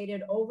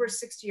outdated, over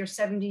 60 or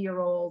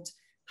 70-year-old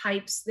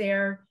pipes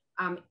there,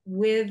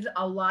 with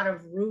a lot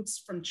of roots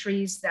from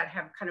trees that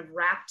have kind of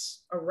wrapped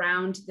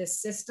around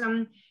this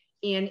system.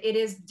 And it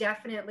is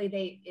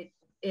definitely,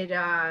 it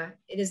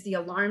is the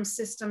alarm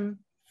system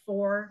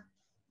for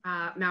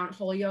Mount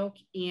Holyoke.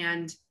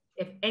 And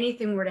if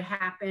anything were to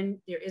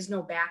happen, there is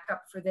no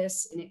backup for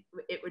this, and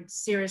it would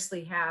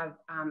seriously have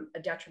a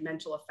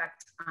detrimental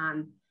effect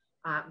on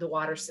the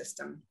water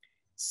system.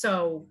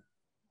 So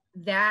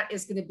that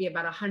is going to be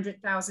about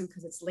 100,000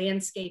 because it's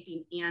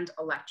landscaping and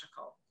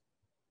electrical.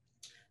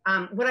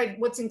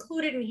 What's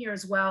included in here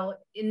as well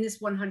in this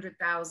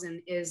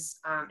 100,000 is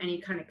any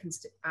kind of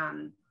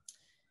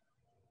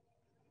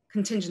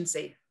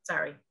contingency.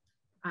 Sorry.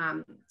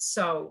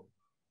 So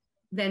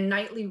then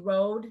Knightley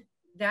Road,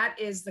 that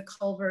is the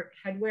culvert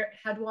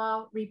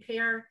headwall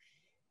repair.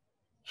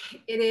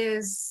 It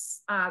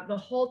is the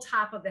whole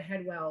top of the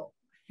headwall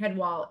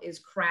is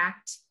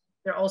cracked.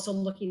 They're also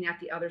looking at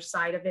the other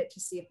side of it to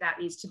see if that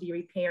needs to be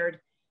repaired.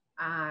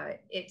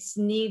 It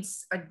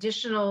needs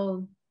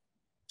additional,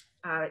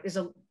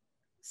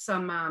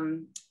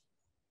 some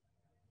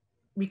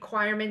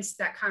requirements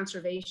that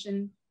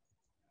conservation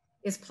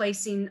is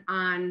placing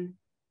on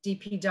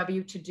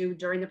DPW to do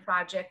during the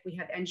project. We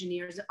had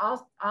engineers,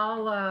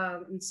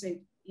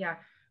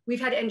 we've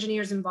had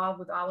engineers involved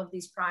with all of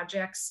these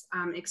projects,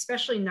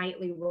 especially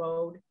Knightley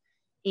Road.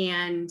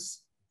 And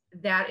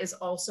that is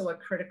also a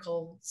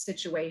critical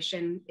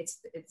situation.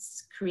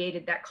 It's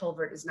created that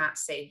culvert is not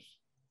safe.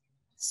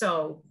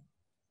 So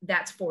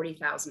that's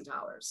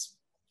 $40,000.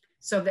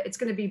 So it's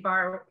going to be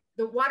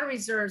the water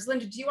reserves.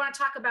 Linda, do you want to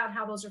talk about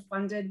how those are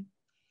funded?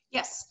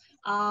 Yes.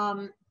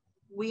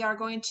 We are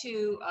going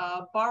to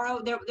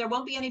borrow. There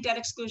won't be any debt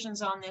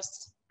exclusions on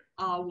this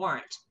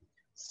warrant.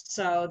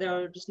 So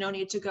there's no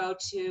need to go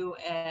to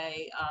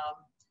a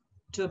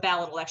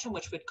ballot election,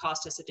 which would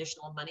cost us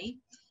additional money,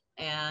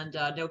 and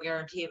no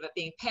guarantee of it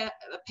being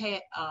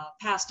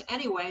passed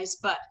anyways.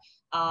 But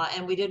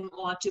and we didn't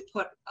want to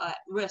put at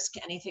risk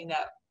anything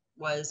that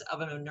was of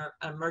an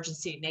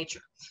emergency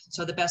nature.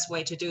 So the best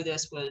way to do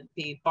this would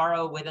be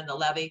borrow within the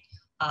levy.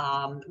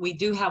 We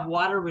do have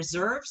water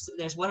reserves.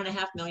 There's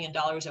 $1.5 million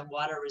in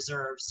water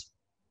reserves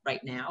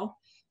right now.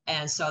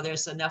 And so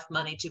there's enough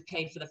money to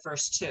pay for the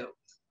first two.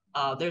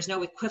 There's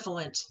no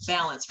equivalent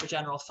balance for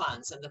general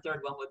funds, and the third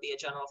one would be a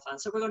general fund.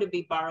 So we're going to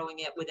be borrowing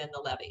it within the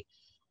levy.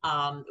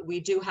 We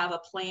do have a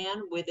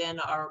plan within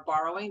our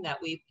borrowing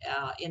that we,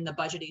 in the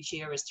budget each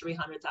year, is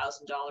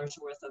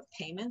 $300,000 worth of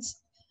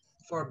payments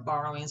for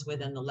borrowings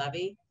within the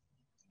levy.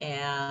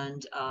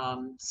 And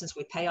since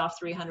we pay off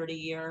 $300 a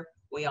year,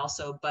 we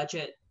also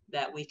budget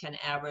that we can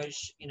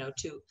average, $250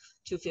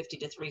 to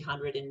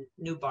 $300 in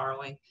new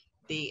borrowing.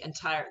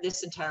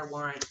 This entire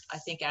warrant, I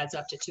think, adds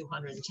up to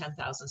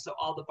 $210,000. So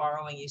all the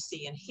borrowing you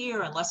see in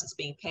here, unless it's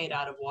being paid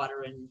out of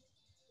water and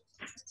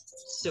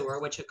sewer,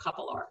 which a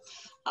couple are,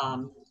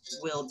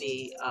 will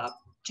be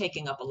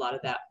taking up a lot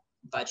of that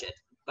budget.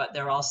 But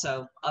they're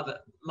also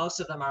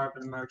most of them are of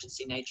an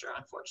emergency nature,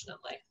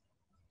 unfortunately.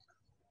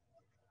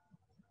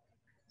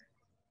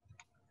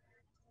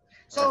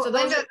 So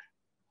Linda,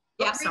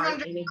 yeah,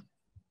 sorry, Amy.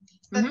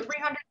 The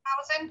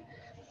 300,000.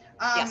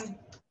 Yes.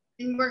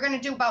 And we're going to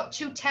do about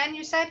 210,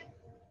 you said,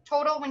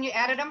 total when you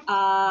added them?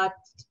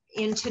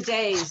 In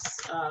today's,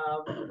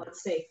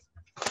 let's see.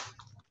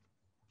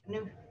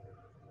 No.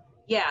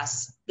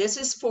 Yes, this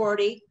is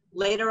 40.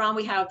 Later on,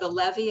 we have the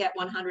levy at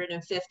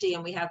 150,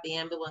 and we have the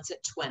ambulance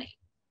at 20.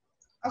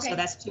 Okay. So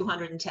that's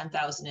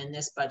 210,000 in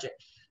this budget.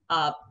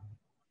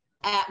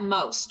 At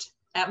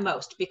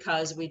most,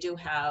 because we do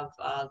have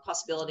the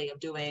possibility of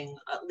doing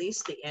at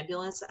least the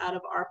ambulance out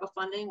of ARPA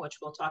funding, which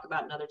we'll talk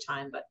about another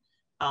time. But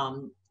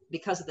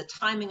because of the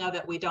timing of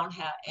it, we don't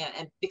have,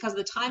 and because of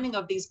the timing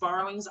of these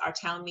borrowings, our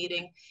town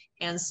meeting,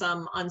 and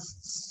some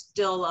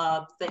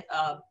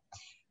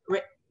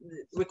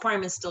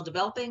requirements still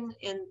developing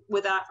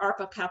with our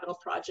ARPA capital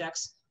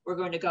projects, we're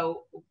going to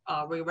go,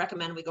 we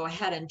recommend we go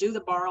ahead and do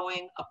the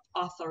borrowing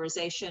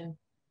authorization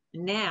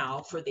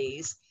now for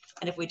these.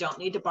 And if we don't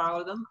need to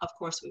borrow them, of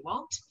course we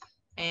won't.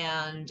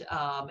 And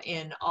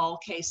in all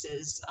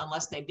cases,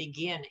 unless they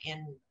begin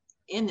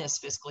in this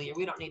fiscal year,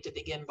 we don't need to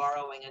begin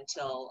borrowing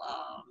until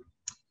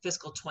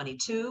fiscal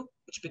 22,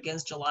 which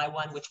begins July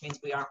 1, which means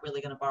we aren't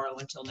really going to borrow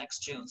until next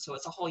June. So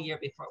it's a whole year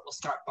before we'll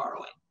start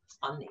borrowing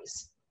on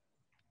these.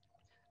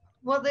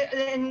 Well,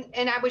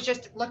 and I was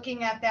just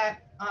looking at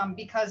that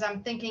because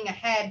I'm thinking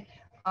ahead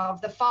of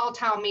the fall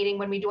town meeting.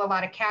 When we do a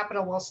lot of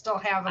capital, we'll still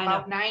have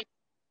about 9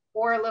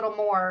 or a little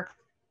more.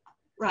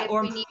 Right,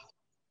 or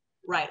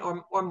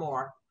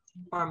more.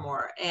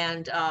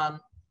 And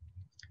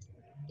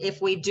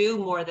if we do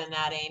more than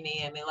that,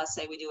 Amy, I mean, let's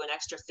say we do an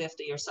extra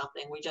 50 or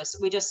something, we just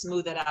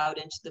smooth it out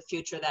into the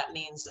future. That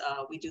means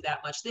we do that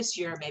much this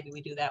year, maybe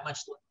we do that much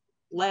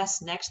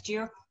less next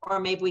year, or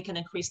maybe we can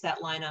increase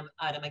that line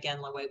item again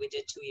the way we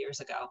did 2 years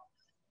ago.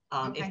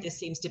 Okay. If this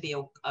seems to be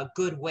a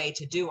good way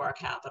to do our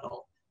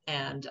capital.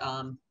 And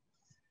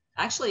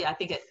Actually, I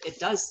think it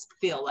does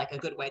feel like a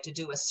good way to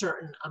do a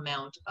certain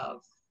amount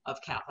of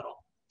capital.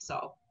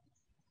 So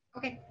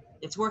Okay.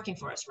 it's working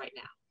for us right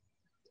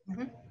now.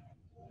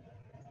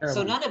 Mm-hmm.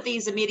 So none of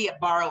these immediate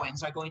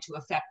borrowings are going to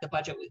affect the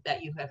budget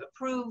that you have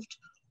approved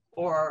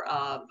or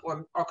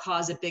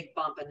cause a big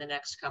bump in the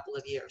next couple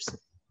of years.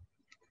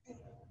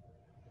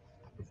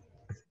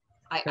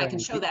 I can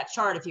show that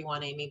chart if you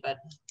want, Amy, but.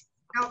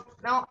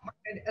 No,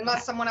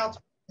 unless someone else,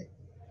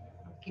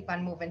 I'll keep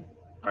on moving.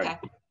 Okay. Right.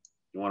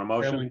 You want a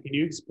motion? Carolyn, can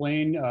you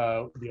explain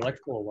the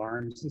electrical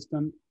alarm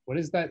system? What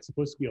is that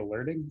supposed to be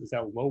alerting? Is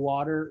that low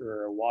water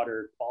or a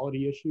water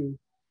quality issue?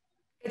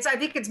 I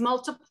think it's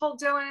multiple,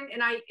 Dylan,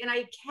 and I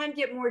can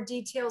get more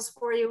details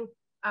for you.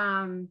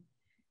 I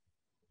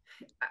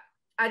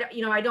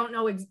don't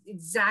know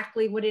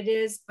exactly what it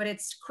is, but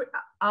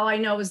all I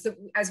know is that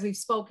as we've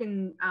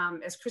spoken,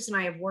 as Chris and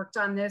I have worked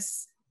on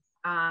this,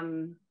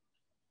 and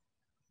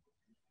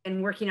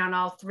working on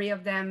all three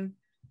of them.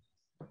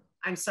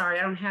 I'm sorry,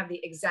 I don't have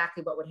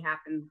exactly what would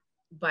happen,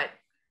 but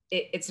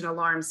it's an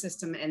alarm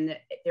system and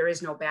there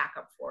is no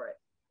backup for it.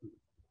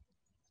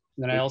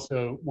 And then I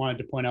also wanted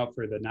to point out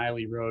for the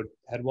Niley Road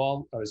head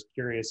wall, I was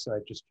curious, so I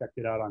just checked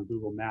it out on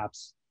Google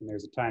Maps, and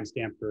there's a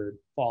timestamp for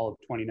fall of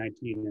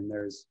 2019, and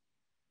there's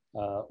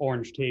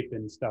orange tape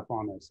and stuff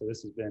on there. So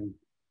this has been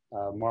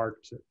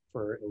marked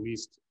for at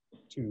least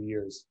 2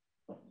 years.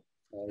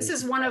 This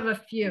is one of a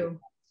few.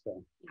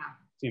 So yeah,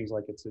 seems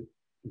like it's an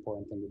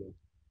important thing to do.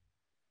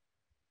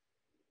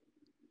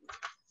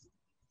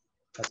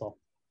 That's all.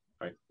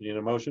 All right, you need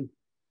a motion?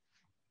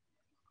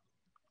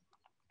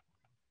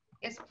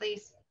 Yes,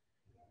 please.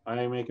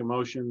 I make a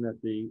motion that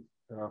the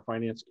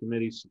Finance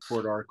Committee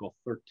support Article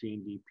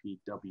 13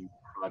 DPW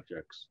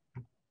projects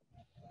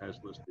as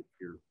listed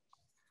here.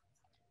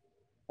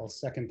 I'll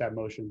second that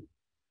motion.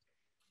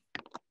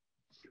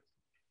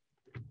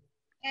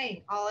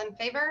 Okay, all in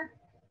favor?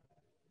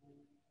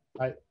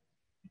 Aye.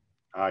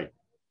 Aye.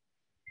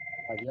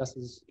 5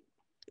 yeses.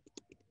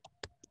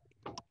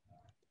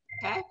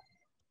 Okay.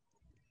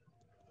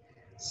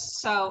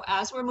 So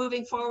as we're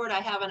moving forward, I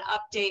have an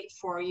update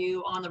for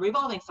you on the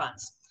revolving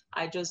funds.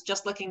 I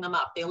just looking them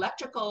up. The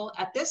electrical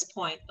at this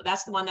point,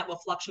 that's the one that will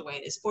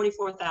fluctuate, is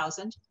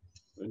 44,000.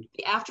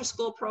 The after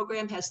school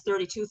program has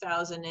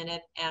 32,000 in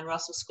it, and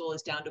Russell School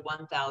is down to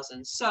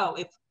 1,000. So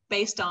if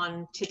based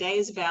on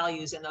today's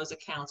values in those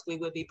accounts, we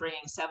would be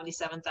bringing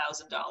 $77,000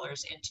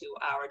 into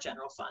our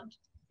general fund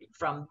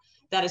from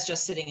that is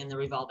just sitting in the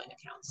revolving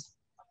accounts.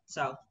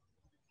 So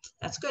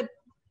that's good.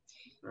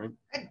 Right.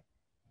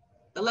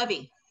 The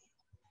levy.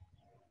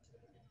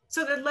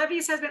 So the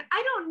levies has been,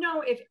 I don't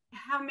know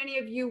how many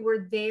of you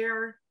were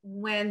there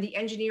when the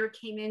engineer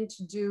came in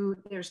to do,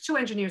 there's 2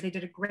 engineers, they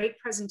did a great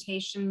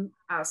presentation,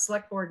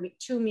 select board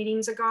 2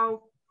 meetings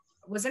ago.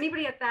 Was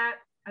anybody at that?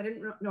 I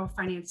didn't know if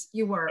finance,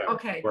 you were, yeah,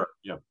 okay.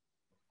 Yeah.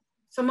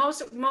 So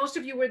most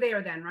of you were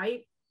there then,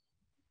 right?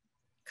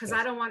 Because yes.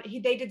 I don't want,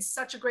 they did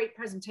such a great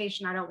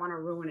presentation, I don't want to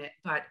ruin it,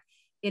 but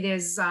it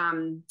is,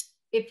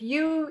 if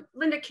you,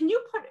 Linda, can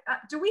you put,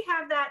 do we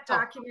have that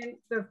document,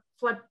 the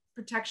flood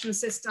protection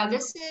system?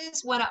 This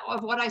is what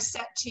I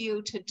sent to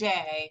you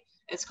today.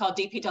 It's called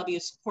DPW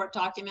support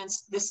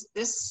documents. This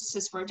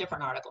is for a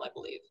different article, I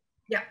believe.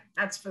 Yeah,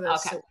 that's for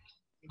this. Okay.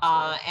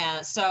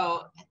 And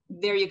so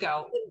there you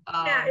go.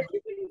 Yeah, if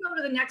you can go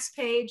to the next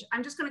page,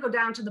 I'm just going to go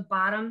down to the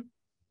bottom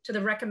to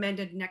the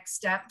recommended next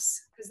steps,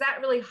 because that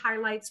really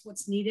highlights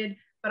what's needed.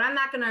 But I'm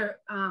not going to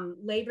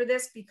labor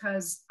this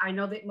because I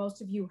know that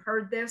most of you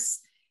heard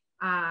this.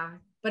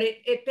 But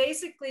it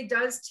basically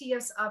does tee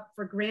us up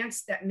for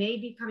grants that may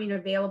be coming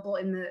available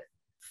in the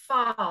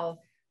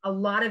fall. A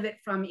lot of it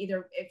from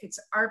either if it's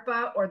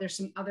ARPA or there's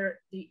some other,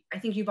 I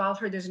think you've all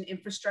heard there's an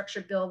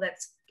infrastructure bill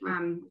that's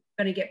going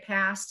to get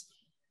passed.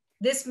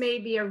 This may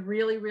be a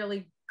really,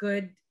 really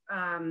good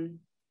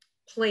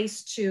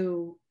place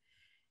to,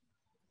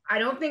 I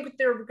don't think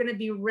they're going to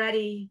be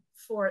ready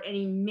for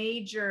any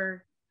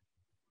major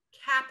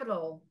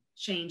capital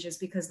changes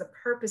because the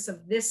purpose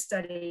of this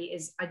study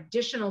is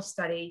additional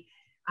study.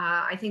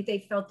 I think they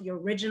felt the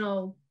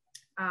original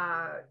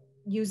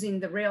using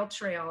the rail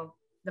trail,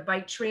 the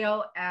bike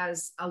trail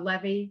as a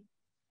levy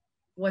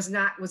was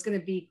going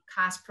to be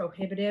cost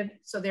prohibitive.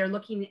 So they're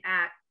looking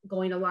at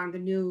going along the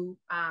new,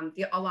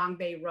 along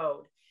Bay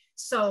Road.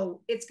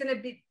 So it's going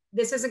to be,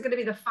 this isn't going to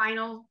be the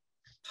final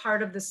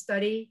part of the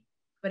study,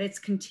 but it's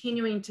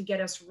continuing to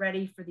get us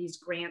ready for these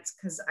grants.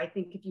 Because I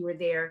think if you were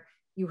there,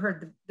 you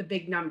heard the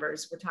big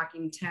numbers. We're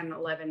talking 10,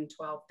 11,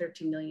 12,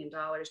 $13 million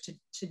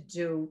to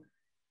do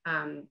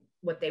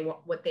what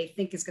they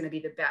think is going to be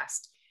the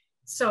best.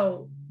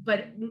 So,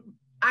 but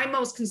I'm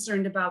most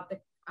concerned about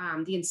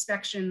the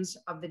inspections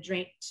of the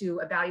drain to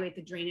evaluate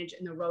the drainage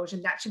and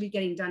erosion. That should be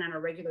getting done on a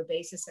regular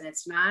basis, and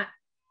it's not.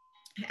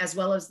 As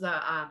well as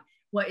the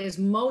what is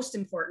most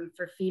important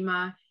for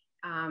FEMA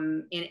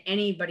and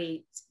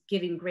anybody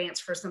giving grants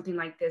for something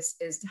like this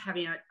is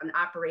having an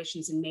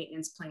operations and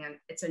maintenance plan.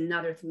 It's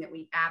another thing that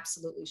we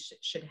absolutely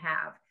should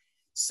have.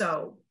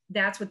 So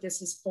that's what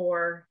this is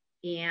for.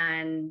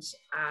 And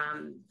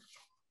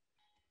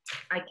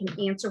I can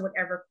answer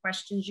whatever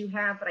questions you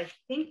have, but I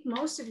think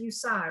most of you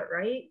saw it,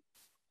 right?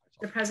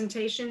 The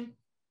presentation.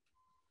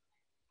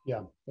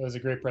 Yeah, that was a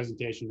great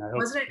presentation. I hope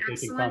Wasn't it they can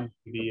excellent? come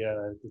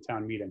to the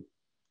town meeting.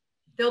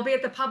 They'll be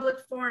at the public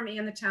forum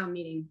and the town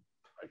meeting.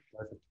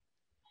 Perfect.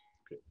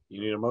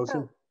 You need a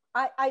motion?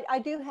 So I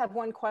do have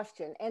one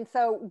question. And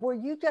so were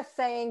you just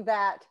saying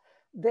that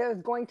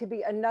there's going to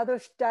be another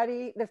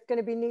study that's going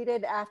to be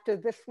needed after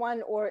this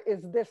one, or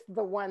is this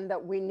the one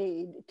that we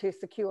need to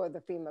secure the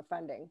FEMA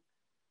funding?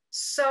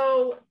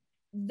 So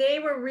they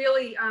were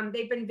really,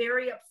 they've been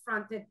very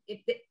upfront that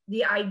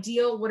the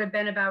ideal would have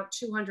been about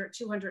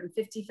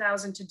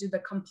 250,000 to do the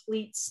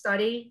complete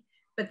study,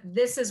 but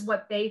this is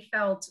what they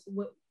felt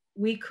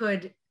we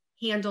could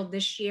handle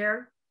this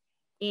year,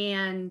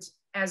 and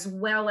as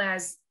well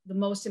as the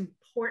most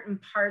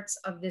important parts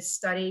of this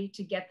study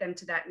to get them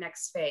to that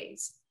next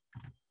phase.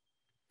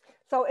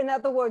 So in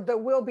other words, there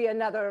will be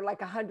another like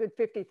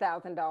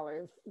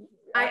 $150,000.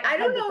 I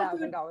don't know.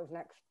 $100,000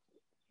 next.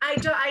 I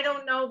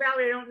don't know,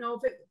 Valerie. I don't know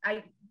if it.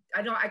 I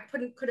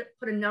couldn't put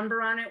a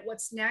number on it.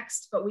 What's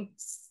next? But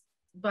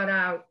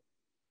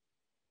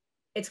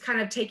it's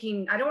kind of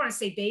taking. I don't want to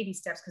say baby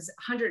steps because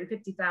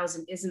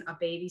 150,000 isn't a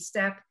baby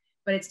step,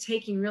 but it's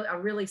taking a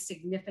really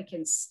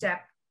significant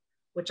step,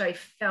 which I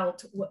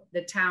felt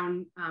the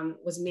town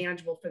was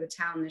manageable for the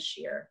town this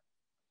year.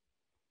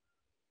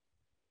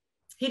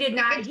 He did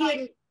not. He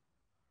didn't.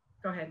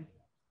 Go ahead.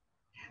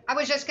 I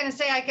was just going to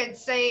say, I could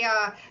say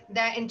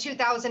that in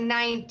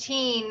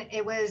 2019,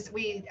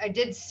 I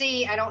did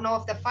see, I don't know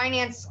if the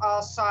finance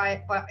all saw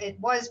it, but it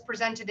was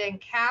presented in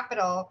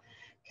Capital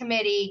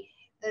Committee,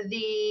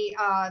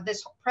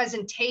 this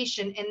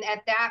presentation. And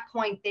at that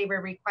point, they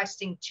were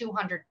requesting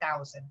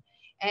 200,000.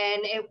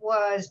 And it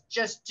was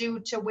just due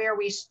to where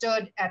we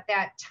stood at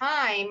that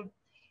time.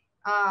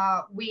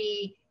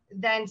 We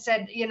then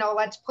said,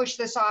 let's push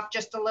this off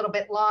just a little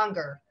bit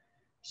longer.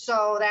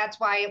 So that's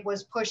why it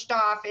was pushed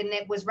off, and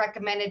it was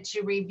recommended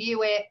to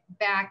review it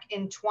back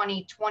in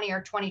 2020 or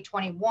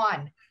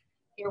 2021.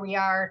 Here we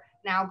are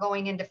now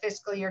going into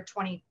fiscal year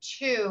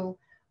 22,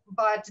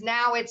 but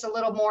now it's a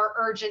little more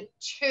urgent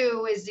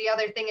too, is the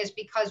other thing, is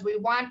because we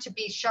want to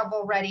be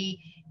shovel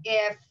ready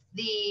if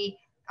the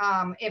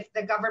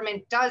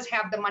government does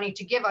have the money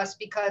to give us,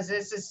 because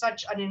this is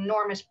such an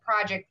enormous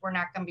project, we're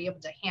not going to be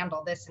able to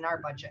handle this in our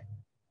budget.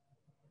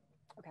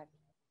 Okay,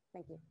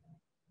 thank you.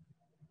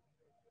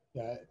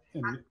 Yeah,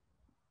 and I'm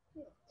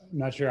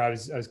not sure. I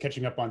was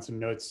catching up on some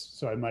notes,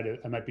 so I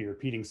might be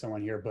repeating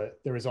someone here, but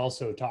there was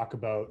also talk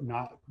about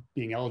not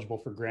being eligible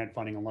for grant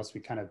funding unless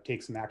we kind of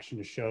take some action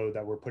to show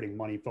that we're putting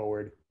money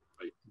forward,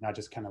 right, not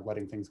just kind of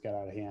letting things get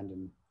out of hand.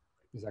 And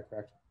is that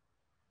correct?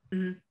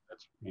 Mm-hmm.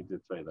 You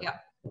did say that. Yeah.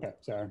 Okay.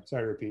 Sorry to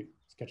repeat.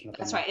 It's catching up.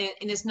 That's right.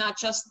 And it's not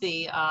just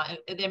the.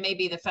 There may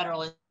be the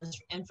federal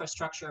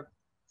infrastructure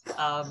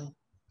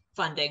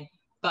funding.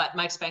 But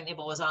Mike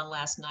Spagnable was on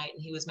last night,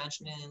 and he was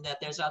mentioning that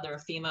there's other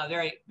FEMA,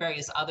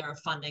 various other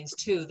fundings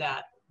too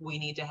that we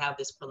need to have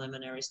this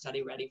preliminary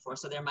study ready for.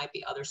 So there might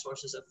be other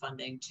sources of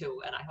funding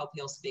too, and I hope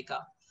he'll speak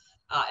up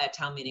at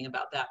town meeting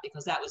about that,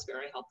 because that was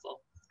very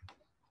helpful.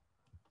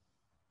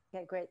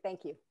 Okay, great,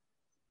 thank you.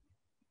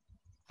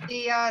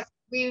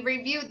 We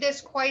reviewed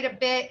this quite a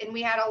bit, and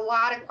we had a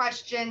lot of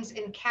questions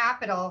in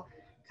Capital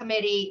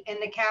Committee, and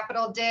the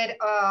Capital did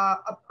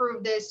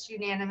approve this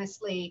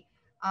unanimously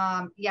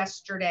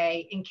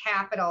yesterday in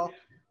Capital.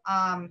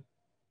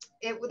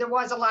 There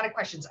was a lot of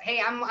questions.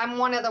 Hey, I'm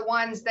one of the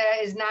ones that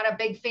is not a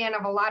big fan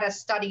of a lot of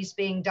studies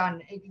being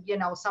done.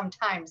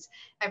 Sometimes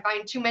I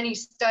find too many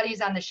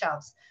studies on the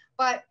shelves,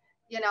 but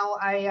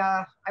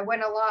I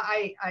went along.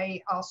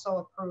 I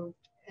also approved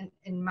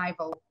in my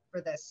vote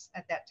for this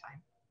at that time.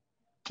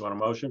 You want a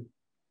motion?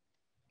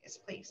 Yes,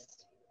 please.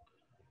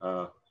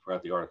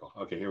 Forgot the article.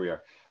 Okay, here we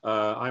are.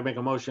 I make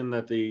a motion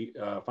that the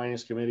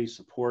Finance Committee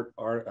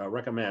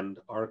recommend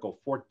Article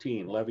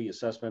 14, Levy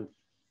Assessment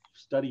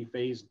Study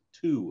Phase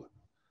 2.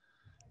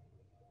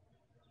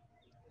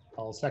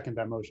 I'll second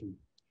that motion.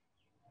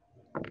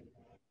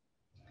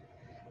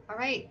 All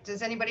right.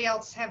 Does anybody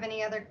else have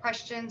any other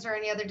questions or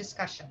any other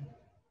discussion?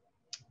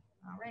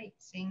 All right.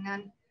 Seeing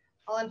none.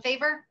 All in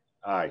favor?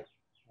 Aye.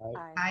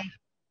 Aye. Aye.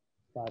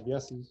 5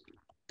 yeses.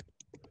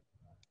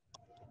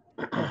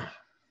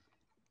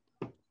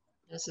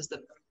 This is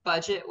the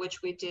budget,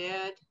 which we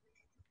did.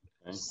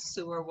 Okay.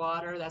 Sewer,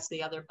 water, that's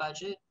the other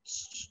budget.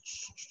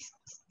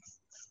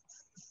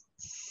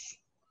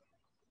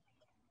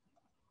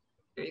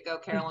 Here you go,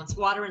 Carolyn's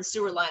water and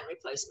sewer line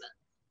replacement.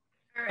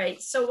 All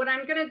right, so what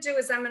I'm gonna do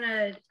is I'm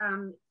gonna,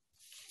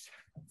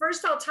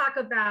 first I'll talk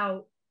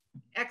about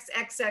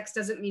XXX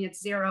doesn't mean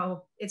it's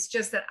 0. It's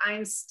just that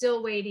I'm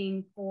still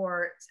waiting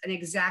for an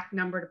exact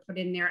number to put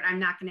in there, and I'm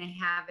not gonna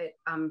have it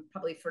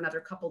probably for another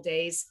couple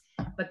days.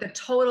 But the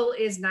total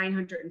is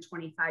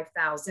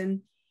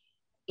 925,000.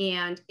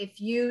 And if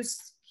you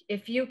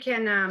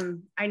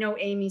can, I know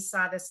Amy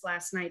saw this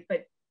last night,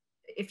 but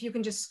if you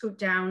can just scoot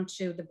down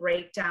to the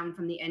breakdown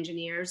from the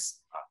engineers.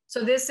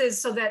 So this is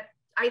so that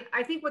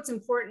I think what's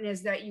important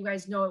is that you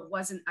guys know it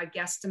wasn't a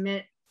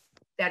guesstimate.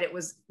 that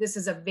this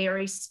is a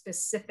very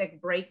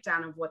specific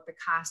breakdown of what the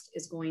cost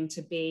is going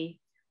to be.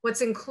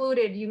 What's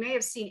included, you may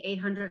have seen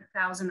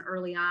 800,000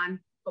 early on,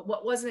 but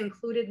what wasn't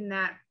included in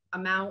that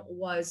amount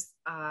was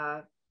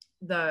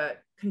the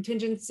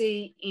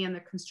contingency and the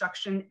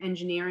construction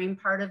engineering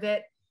part of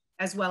it,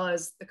 as well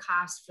as the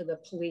cost for the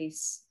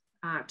police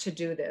to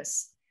do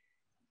this.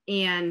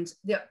 And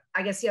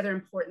I guess the other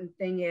important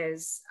thing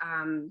is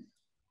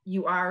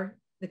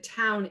the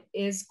town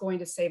is going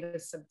to save a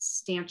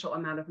substantial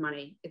amount of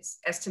money. It's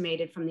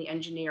estimated from the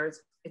engineers,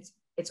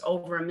 it's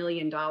over $1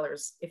 million.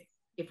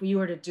 If you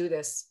were to do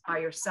this by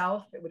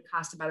yourself, it would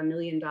cost about $1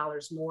 million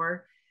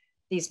more.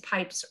 These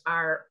pipes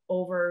are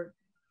over,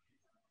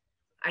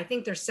 I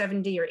think they're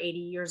 70 or 80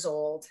 years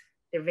old.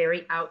 They're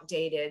very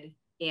outdated,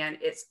 and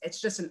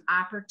it's just an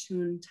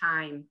opportune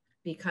time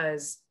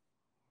because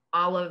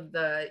all of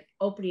the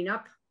opening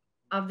up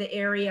of the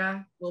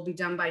area will be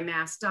done by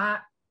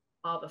MassDOT.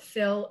 All the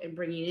fill and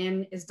bringing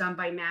in is done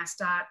by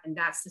MassDOT, and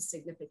that's the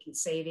significant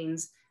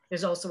savings.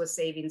 There's also a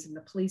savings in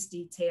the police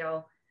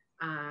detail.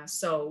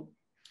 So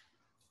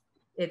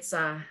it's,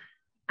 I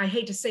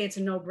hate to say it's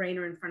a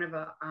no-brainer in front of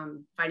a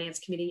finance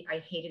committee. I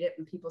hated it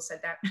when people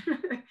said that,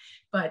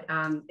 but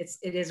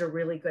it is a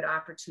really good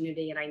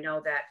opportunity. And I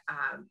know that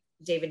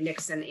David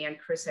Nixon and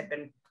Chris had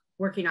been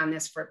working on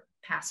this for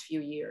past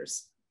few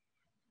years.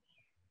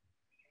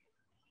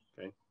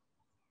 Okay,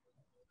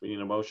 we need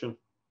a motion.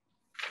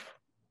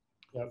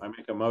 Yep. I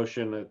make a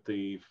motion that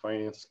the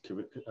finance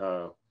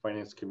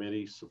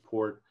committee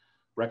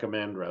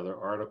recommend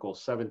Article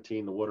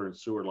 17, the water and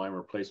sewer line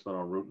replacement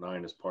on Route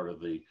 9 as part of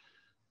the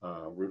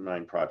Route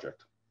 9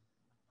 project.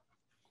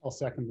 I'll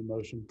second the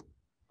motion.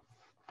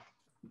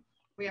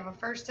 We have a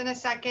first and a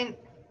second.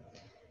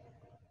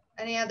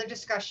 Any other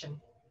discussion?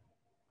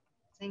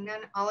 Seeing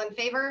none, all in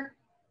favor?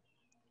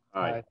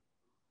 Aye.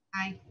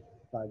 Aye.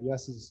 5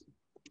 yeses.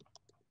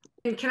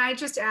 And can I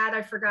just add,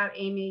 I forgot,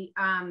 Amy,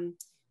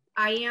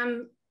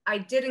 I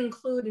did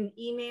include an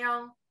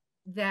email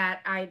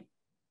that I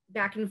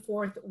back and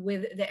forth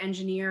with the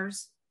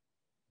engineers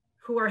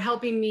who are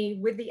helping me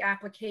with the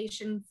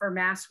application for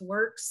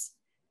MassWorks.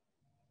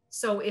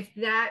 So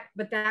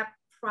that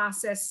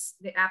process,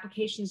 the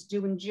application's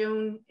due in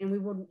June, and we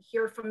wouldn't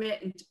hear from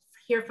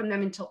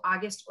them until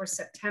August or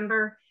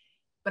September.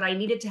 But I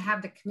needed to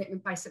have the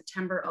commitment by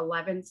September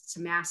 11th to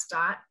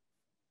MassDOT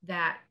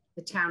that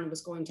the town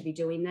was going to be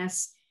doing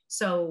this.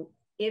 So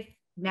if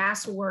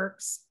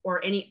MassWorks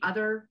or any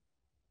other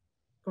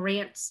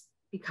grants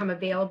become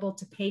available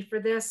to pay for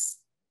this,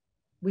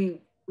 we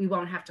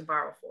won't have to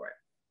borrow for it.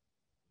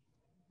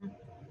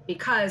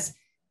 Because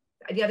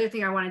the other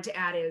thing I wanted to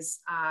add is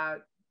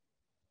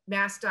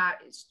MassDOT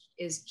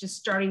is just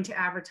starting to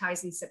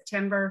advertise in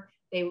September.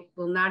 They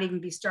will not even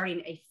be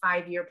starting a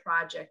 5-year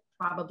project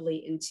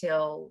probably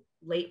until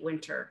late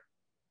winter.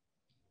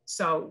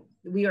 So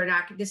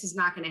this is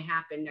not going to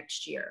happen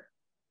next year.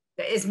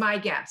 That is my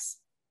guess.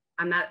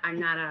 I'm not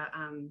a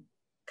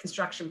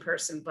construction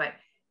person, but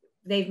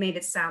they've made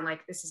it sound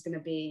like this is going to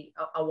be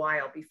a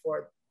while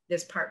before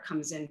this part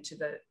comes into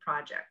the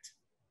project.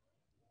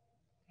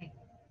 Okay.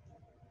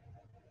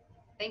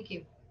 Thank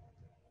you.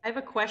 I have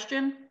a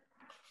question.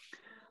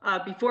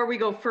 Before we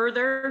go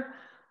further,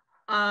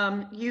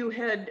 you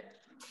had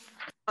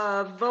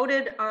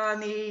voted on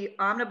the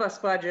omnibus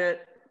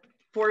budget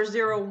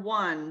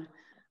 401,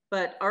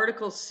 but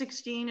Article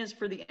 16 is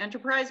for the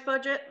enterprise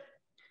budget.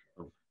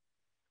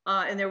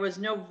 And there was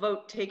no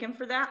vote taken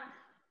for that.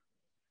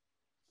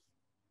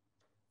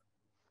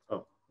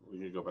 Oh, we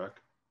need to go back.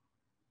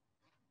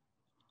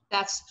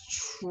 That's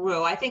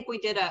true. I think we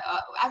did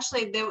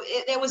actually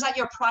it was at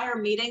your prior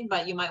meeting,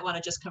 but you might want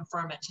to just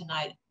confirm it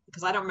tonight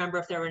because I don't remember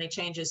if there were any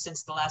changes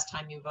since the last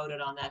time you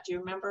voted on that. Do you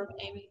remember,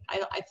 Amy?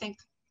 I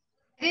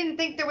didn't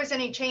think there was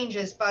any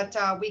changes, but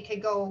we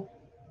could go.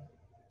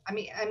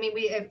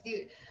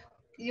 If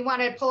you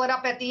want to pull it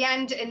up at the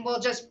end, and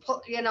we'll just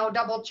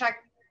double check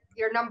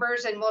your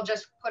numbers, and we'll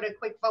just put a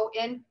quick vote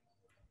in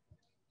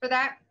for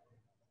that.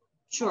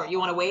 Sure. You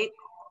want to wait?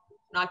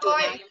 Not do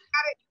it.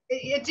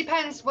 It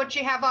depends what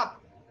you have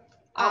up.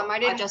 Oh, I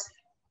didn't.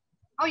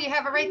 Oh, you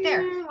have it right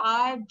there.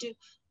 I do.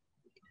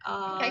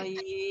 Okay.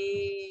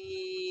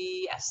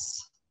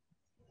 Yes.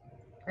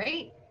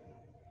 Great.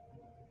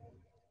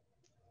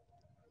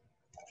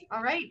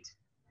 All right.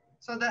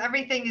 So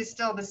everything is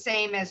still the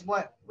same as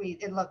what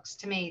it looks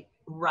to me.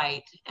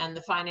 Right, and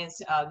the finance,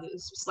 the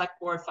select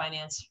board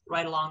finance,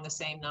 right along the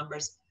same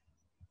numbers.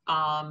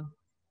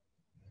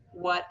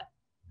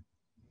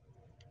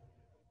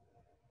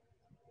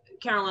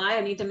 Carolyn, I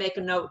need to make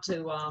a note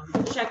to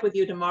check with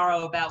you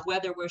tomorrow about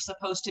whether we're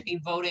supposed to be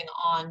voting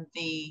on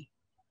the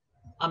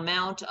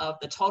amount of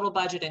the total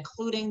budget,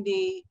 including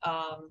the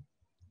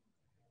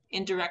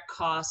indirect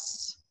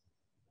costs,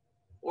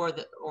 or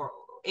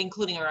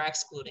including or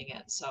excluding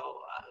it. So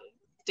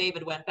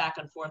David went back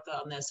and forth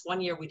on this. One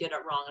year we did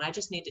it wrong, and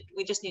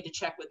we just need to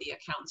check with the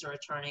accountants or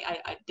attorney.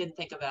 I didn't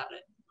think about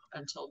it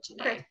until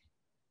today.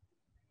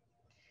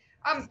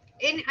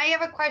 Okay. I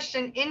have a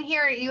question. In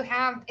here, you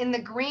have in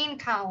the green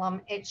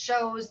column, it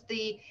shows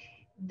the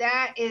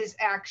that is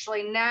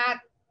actually not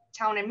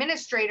town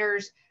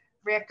administrator's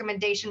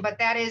recommendation, but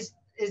that is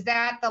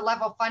that the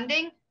level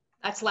funding?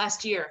 That's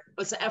last year.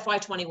 It's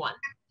FY21.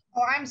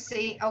 Oh, I'm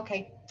seeing,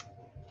 okay.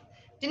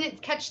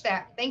 Didn't catch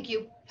that, thank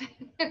you.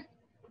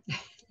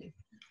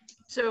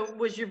 So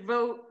was your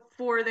vote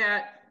for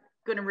that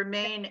going to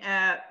remain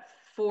at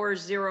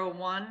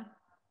 401?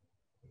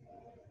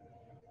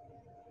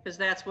 Because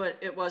that's what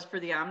it was for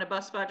the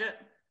omnibus budget?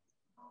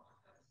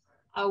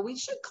 We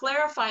should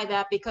clarify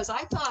that, because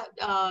I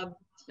thought,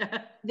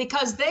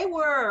 because they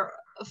were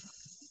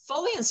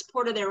fully in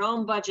support of their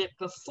own budget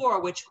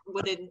before, which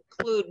would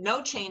include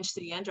no change to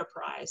the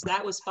enterprise.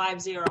 That was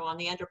 5-0 on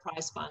the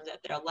enterprise fund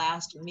at their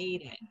last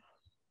meeting.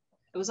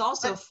 It was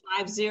also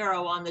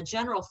 5-0 on the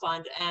general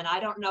fund, and I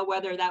don't know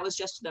whether that was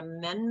just an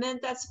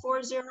amendment that's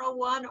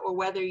 401 or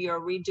whether you're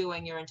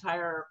redoing your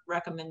entire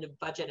recommended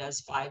budget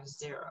as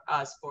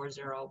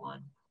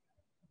 401.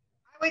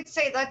 I would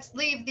say let's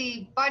leave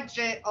the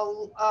budget,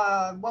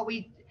 what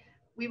we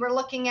were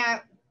looking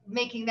at,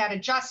 making that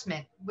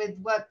adjustment with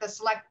what the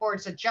select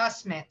board's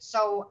adjustment.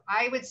 So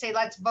I would say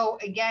let's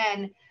vote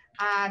again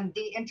on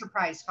the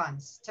enterprise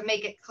funds to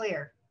make it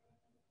clear.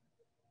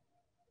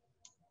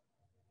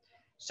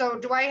 So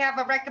do I have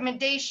a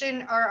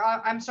recommendation, or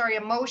I'm sorry,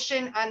 a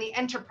motion on the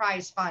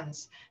enterprise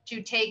funds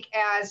to take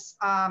as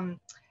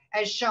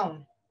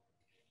shown?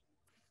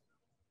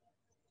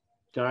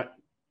 Can I?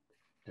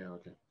 Yeah,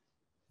 okay.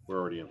 We're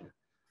already in here.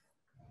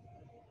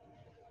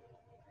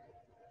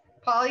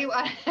 Paul, you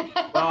Well,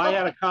 I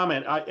had a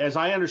comment. As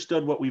I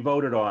understood what we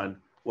voted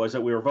on was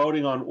that we were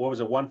voting on, what was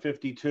it,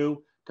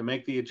 152 to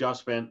make the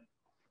adjustment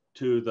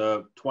to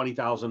the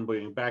 20,000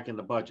 being back in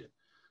the budget.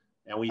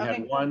 And we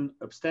had one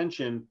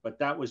abstention, but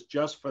that was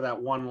just for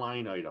that one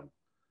line item.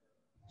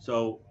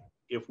 So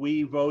if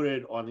we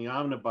voted on the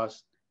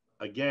omnibus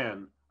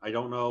again, I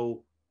don't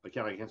know,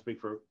 again, I can't speak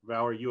for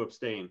Valerie, you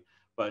abstain,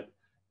 but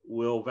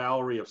will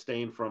Valerie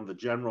abstain from the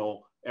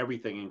general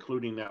everything,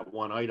 including that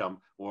one item,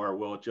 or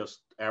will it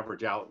just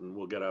average out and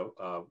we'll get a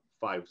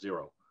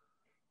 5-0?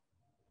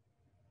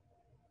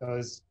 That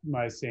was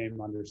my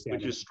same understanding.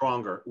 Which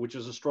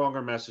is a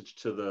stronger message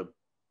to the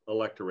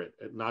electorate,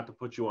 not to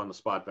put you on the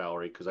spot,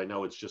 Valerie, because I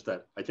know it's just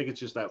that, I think it's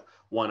just that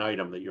one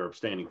item that you're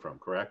abstaining from,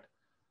 correct?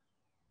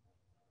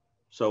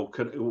 So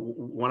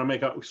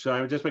should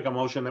I just make a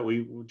motion that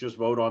we just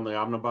vote on the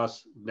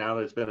omnibus now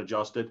that it's been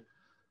adjusted?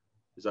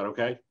 Is that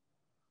okay?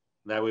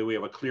 That way we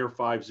have a clear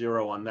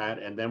 5-0 on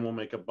that, and then we'll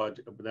make a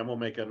budget. Then we'll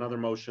make another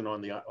motion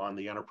on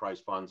the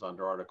enterprise funds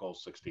under Article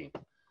 16.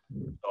 So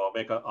I'll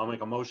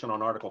make a motion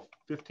on Article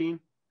 15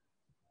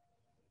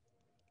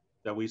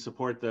 that we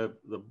support the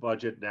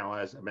budget now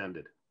as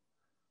amended.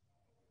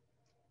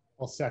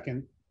 I'll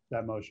second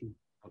that motion.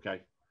 Okay.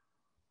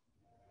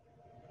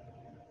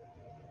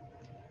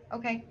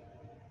 Okay.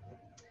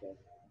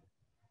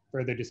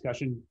 Further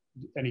discussion?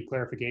 Any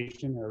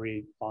clarification? Are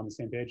we on the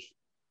same page?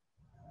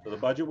 So the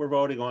budget we're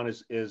voting on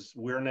is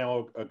we're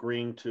now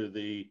agreeing to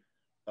the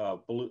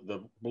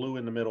blue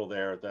in the middle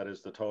there. That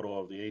is the total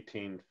of the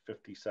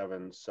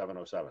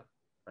 1857,707,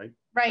 right?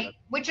 Right,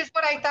 which is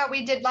what I thought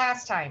we did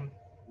last time.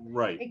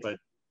 Right,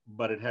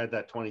 but it had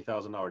that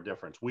 $20,000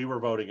 difference. We were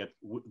voting at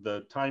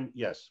the time.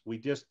 Yes, we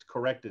just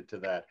corrected to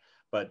that.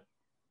 But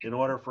in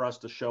order for us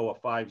to show a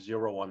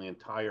 5-0 on the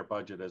entire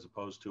budget as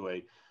opposed to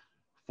a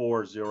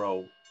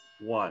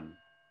 401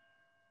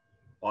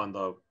 on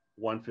the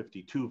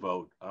 152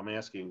 vote, I'm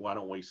asking, why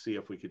don't we see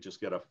if we could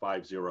just get a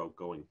 5-0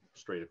 going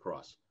straight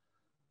across?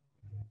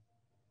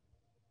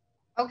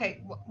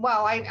 Okay,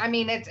 well, I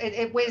mean,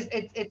 it was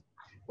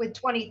with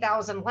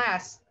 20,000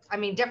 less, I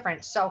mean,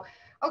 difference. So,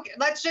 okay,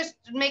 let's just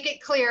make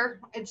it clear.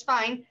 It's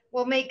fine.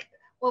 We'll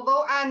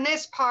vote on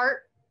this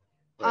part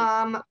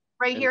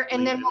right here,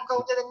 and then we'll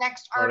go to the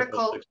next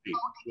article.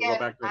 We'll go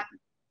back to,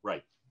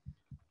 right.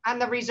 On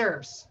the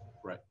reserves.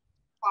 Right.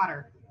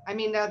 Water. I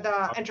mean,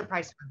 the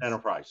enterprise.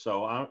 Enterprise.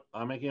 So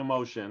I'm making a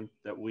motion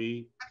that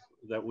we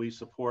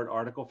support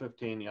Article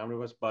 15, the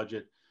omnibus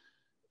budget,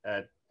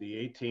 at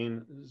the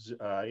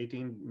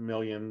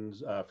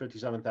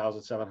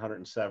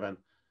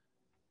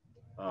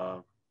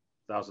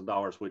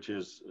 $18,057,707 which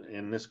is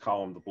in this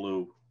column, the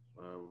blue,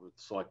 with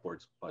the select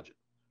board's budget,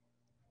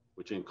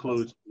 which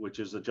includes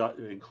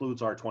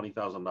includes our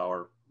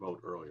 $20,000 vote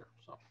earlier.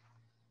 So.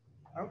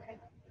 Okay.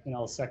 And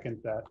I'll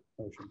second that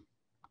motion.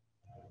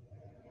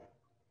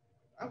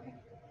 Okay.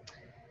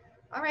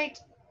 All right.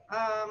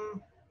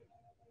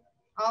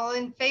 All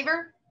in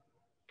favor?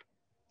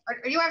 Or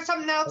you have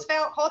something else,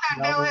 Val? Hold on,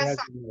 Val has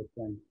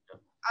something.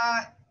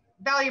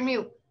 Val, you're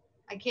mute.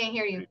 I can't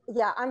hear you.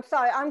 Yeah, I'm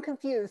sorry, I'm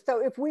confused. So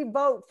if we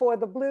vote for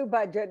the blue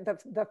budget,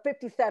 the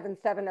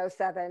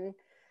 57,707,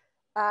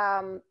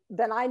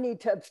 then I need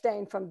to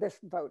abstain from this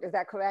vote. Is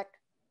that correct?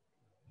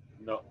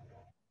 No.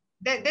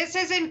 This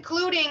is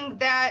including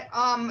that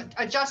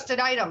adjusted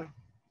item.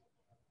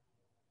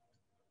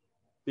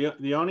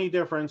 The only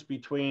difference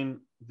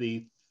between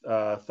the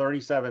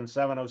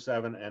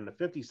 37,707 and the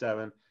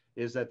 57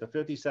 is that the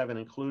 57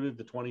 included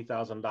the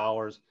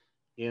 $20,000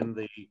 in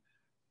the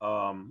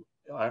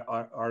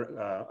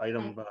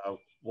item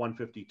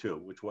 152,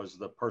 which was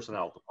the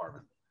personnel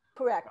department.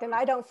 Correct, and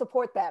I don't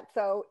support that.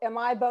 So am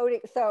I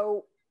voting,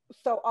 so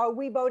are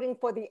we voting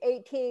for the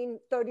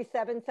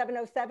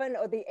 1837-707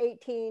 or the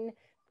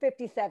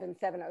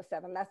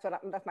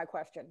 1857-707? That's my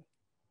question.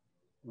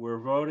 We're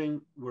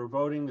voting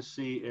to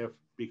see if,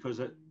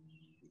 because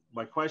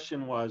my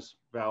question was,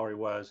 Valerie,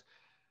 was,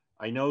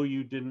 I know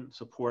you didn't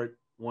support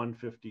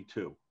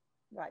 152.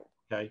 Right.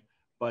 Okay,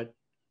 but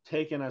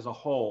taken as a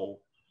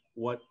whole,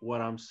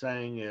 what I'm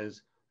saying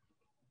is,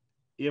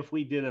 if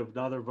we did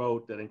another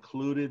vote that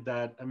included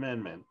that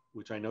amendment,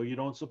 which I know you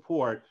don't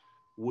support,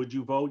 would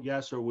you vote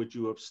yes, or would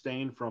you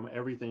abstain from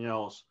everything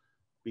else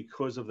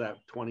because of that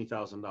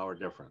 $20,000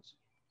 difference?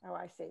 Oh,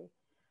 I see.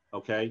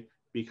 Okay,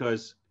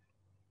 because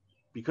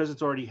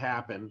it's already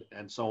happened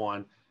and so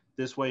on.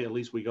 This way, at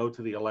least we go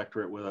to the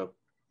electorate with a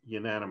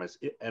unanimous.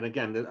 And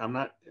again,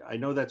 I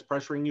know that's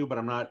pressuring you, but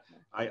I'm not.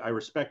 I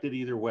respect it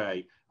either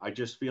way. I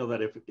just feel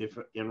that if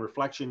in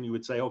reflection you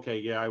would say, okay,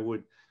 yeah,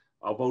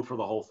 I'll vote for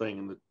the whole thing,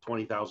 and the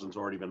 20,000's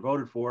already been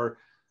voted for,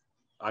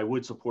 I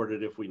would support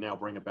it if we now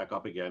bring it back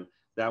up again.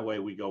 That way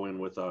we go in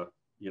with a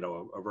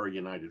very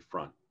united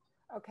front.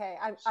 Okay,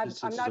 I'm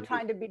not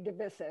trying to be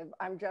divisive.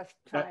 I'm just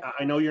trying.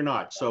 I know you're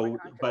not. So,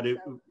 but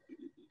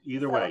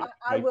either way,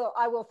 I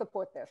will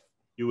support this.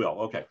 You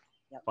will. Okay,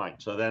 yep. Fine.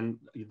 So then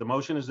the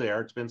motion is there.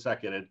 It's been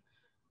seconded.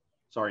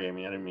 Sorry,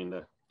 Amy, I didn't mean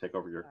to take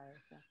over your.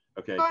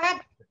 Okay. Go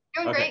ahead.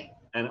 Doing great.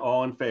 And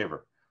all in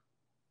favor?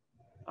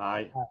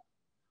 Aye.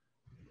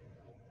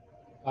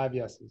 5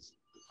 yeses.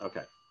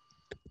 Okay.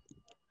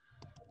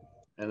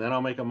 And then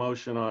I'll make a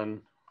motion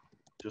on,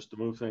 just to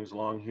move things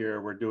along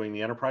here, we're doing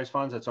the enterprise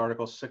funds. That's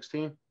Article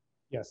 16?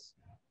 Yes.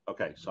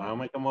 Okay, so I'll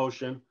make a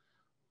motion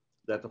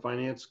that the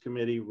Finance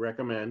Committee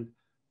recommend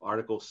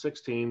Article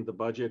 16, the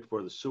budget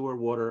for the sewer,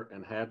 water,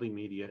 and Hadley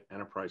Media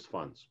enterprise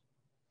funds.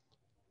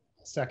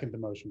 Second the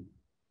motion.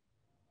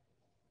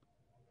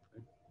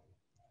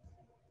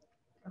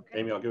 Okay.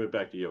 Amy, I'll give it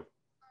back to you.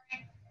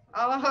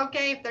 Oh,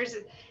 okay. If there's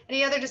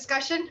any other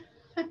discussion,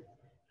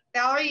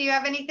 Valerie, you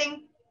have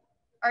anything?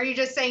 Or are you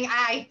just saying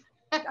aye?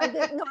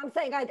 No, I'm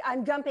saying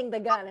I'm jumping the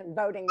gun and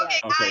voting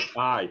yes. Okay,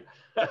 aye.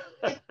 All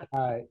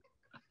right.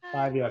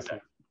 5 yeses. Okay.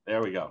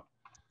 There we go.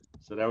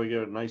 So there we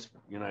get a nice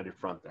united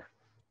front there.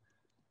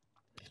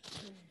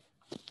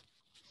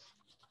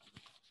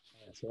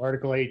 So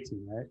Article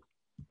 18, right?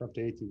 We're up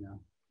to 18 now.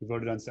 We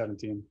voted on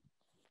 17.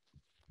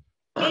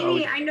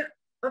 Amy, I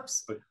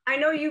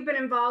know you've been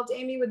involved,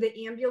 Amy, with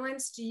the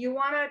ambulance. Do you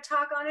want to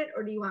talk on it,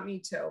 or do you want me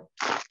to?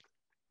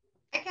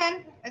 I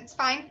can. It's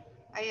fine.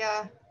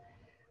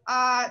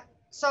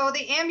 So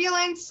the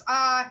ambulance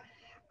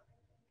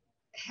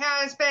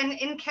has been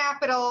in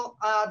capital,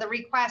 the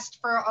request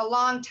for a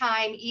long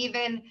time,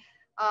 even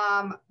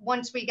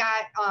once we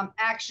got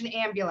Action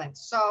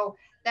Ambulance. So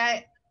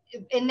that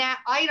in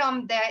that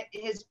item that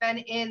has been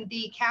in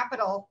the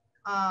capital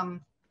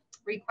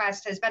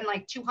request has been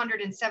like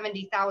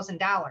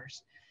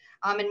 $270,000.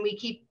 And we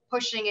keep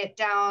pushing it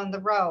down the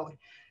road.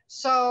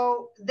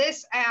 So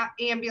this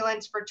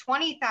ambulance for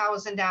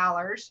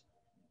 $20,000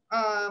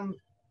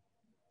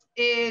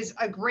 is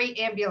a great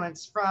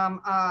ambulance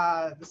from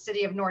the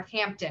city of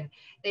Northampton.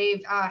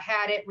 They've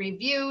had it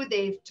reviewed.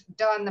 They've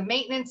done the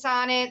maintenance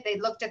on it. They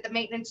looked at the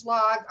maintenance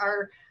log.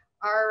 Our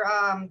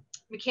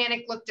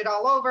mechanic looked it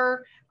all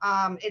over.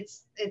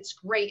 It's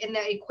great. And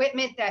the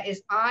equipment that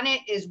is on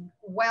it is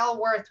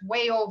well worth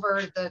way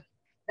over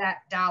that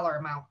dollar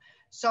amount.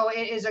 So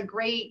it is a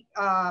great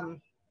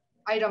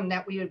item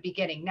that we would be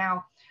getting.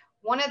 Now,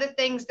 one of the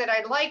things that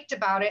I liked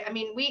about it, I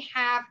mean,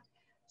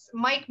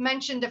 Mike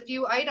mentioned a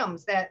few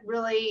items that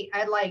really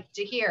I'd like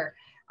to hear.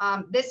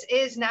 This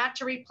is not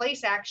to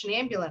replace Action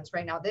Ambulance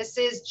right now. This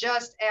is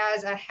just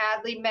as a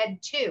Hadley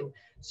Med 2.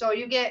 So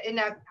you get in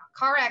a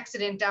car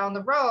accident down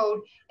the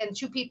road and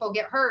 2 people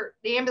get hurt,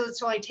 the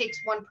ambulance only takes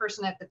 1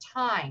 person at the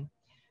time.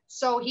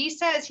 So he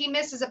says he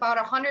misses about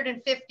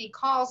 150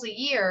 calls a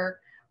year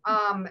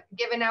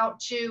given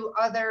out to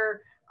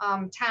other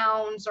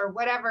towns or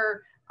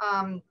whatever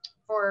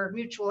for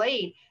mutual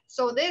aid.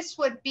 So this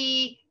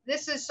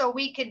is so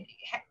we could,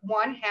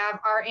 one, have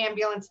our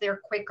ambulance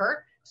there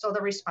quicker. So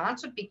the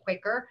response would be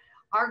quicker.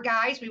 Our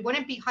guys, we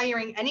wouldn't be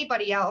hiring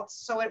anybody else.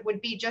 So it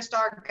would be just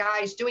our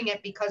guys doing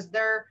it because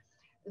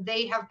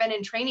they have been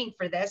in training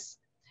for this.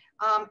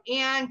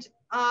 And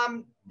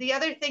the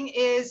other thing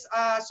is,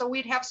 so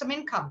we'd have some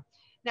income.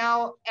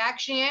 Now,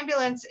 Action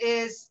Ambulance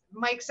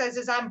Mike says,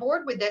 is on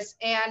board with this.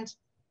 And,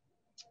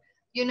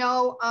 you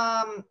know,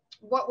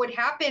 what would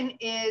happen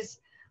is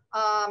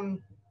the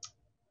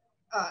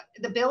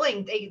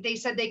billing, they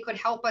said they could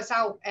help us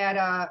out at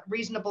a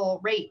reasonable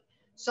rate.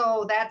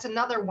 So that's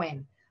another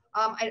win.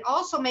 It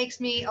also makes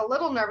me a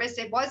little nervous.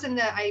 It was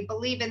I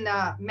believe in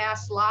the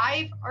Mass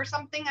Live or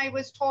something, I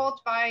was told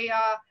by,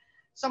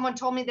 someone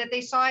told me that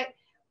they saw it,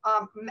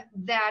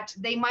 that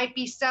they might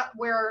be set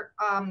where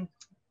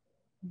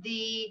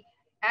the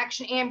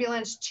Action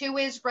Ambulance 2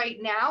 is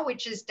right now,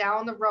 which is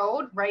down the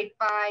road, right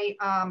by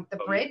the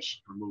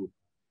bridge.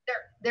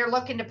 they're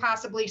looking to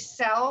possibly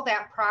sell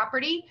that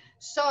property.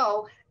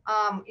 So,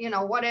 you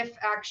know, what if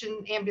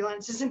Action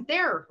Ambulance isn't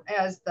there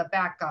as the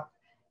backup,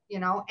 you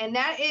know, and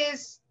that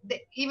is,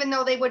 even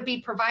though they would be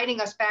providing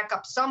us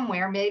backup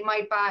somewhere, they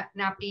might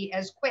not be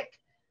as quick.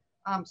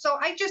 So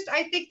I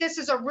think this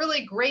is a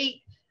really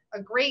great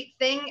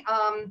thing.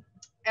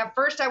 At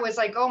first I was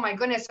like, oh my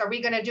goodness, are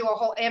we going to do a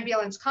whole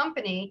ambulance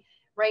company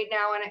right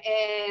now?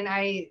 And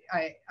I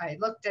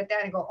looked at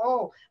that and go,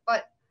 oh,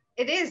 but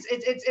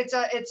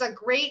it's a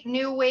great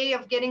new way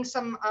of getting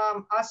some,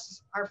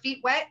 our feet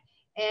wet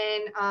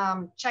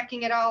and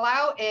checking it all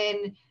out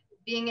and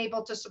being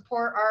able to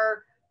support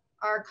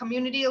our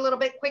community a little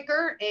bit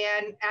quicker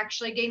and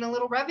actually gain a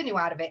little revenue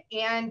out of it.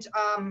 And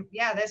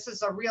yeah, this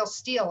is a real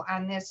steal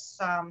on this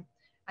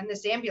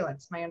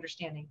ambulance, my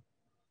understanding.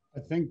 I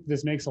think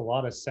this makes a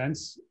lot of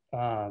sense.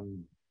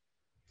 Can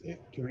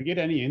we get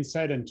any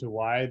insight into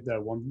why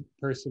the one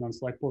person on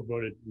select board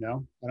voted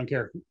no? I don't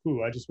care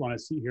who, I just want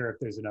to hear if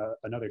there's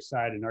another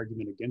side, an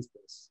argument against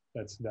this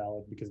that's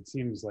valid, because it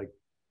seems like,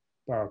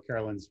 borrow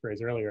Carolyn's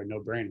phrase earlier, no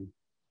brainer.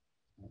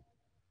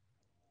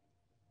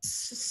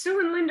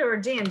 Sue and Linda or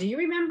Dan, do you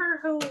remember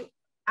who?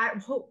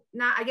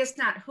 I guess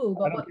not who,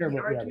 but I don't care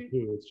about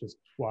who. It's just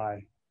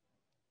why.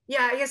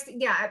 Yeah, I guess.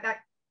 Yeah,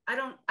 I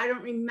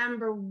don't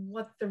remember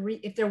what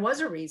if there was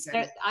a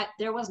reason.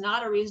 There was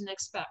not a reason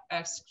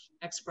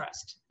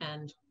expressed,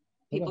 and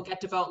people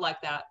get to vote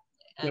like that,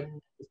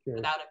 and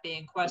without it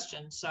being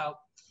questioned. So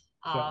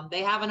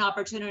they have an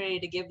opportunity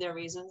to give their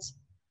reasons.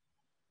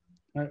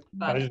 Right.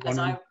 But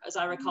as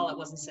I recall, it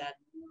wasn't said.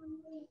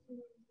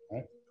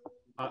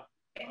 Right.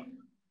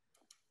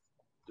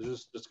 Is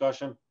this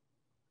discussion?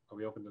 Are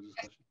we open to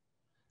discussion?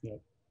 Yeah.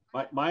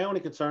 My only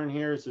concern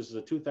here is this is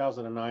a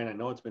 2009. I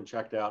know it's been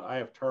checked out. I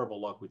have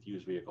terrible luck with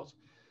used vehicles.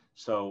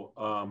 So,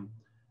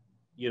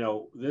 you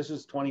know, this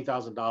is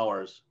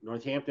 $20,000.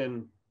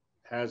 Northampton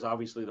has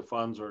obviously the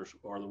funds or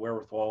the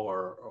wherewithal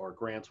or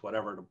grants,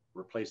 whatever, to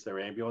replace their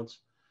ambulance.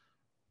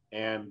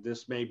 And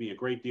this may be a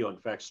great deal. In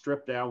fact,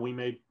 stripped down,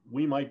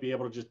 we might be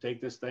able to just take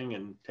this thing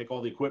and take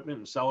all the equipment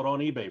and sell it on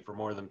eBay for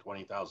more than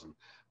 $20,000.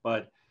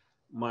 But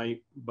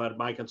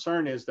my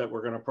concern is that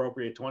we're going to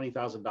appropriate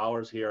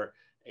 $20,000 here,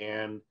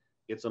 and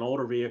it's an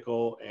older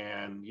vehicle,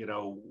 and you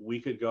know, we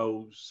could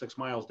go 6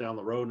 miles down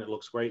the road and it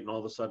looks great, and all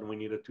of a sudden we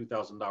need a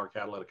 $2,000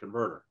 catalytic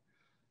converter.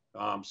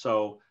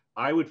 So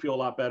I would feel a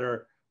lot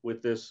better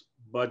with this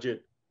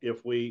budget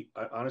if we,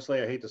 honestly,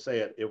 I hate to say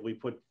it, if we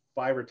put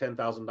 $5,000 or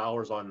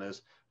 $10,000 on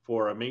this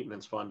for a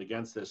maintenance fund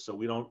against this, so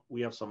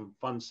we have some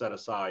funds set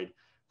aside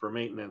for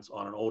maintenance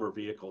on an older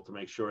vehicle to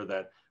make sure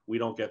that we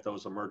don't get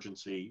those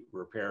emergency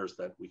repairs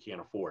that we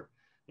can't afford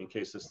in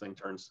case this thing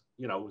turns,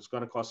 you know, it's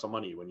going to cost some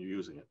money when you're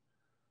using it.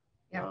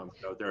 Yeah.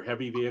 You know, they're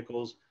heavy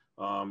vehicles.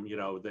 You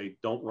know, they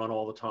don't run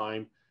all the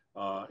time.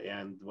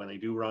 And when they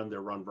do run,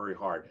 they're run very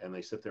hard and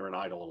they sit there and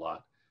idle a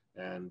lot.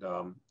 And,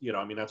 you know,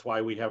 I mean, that's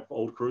why we have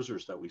old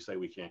cruisers that we say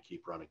we can't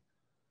keep running,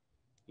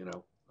 you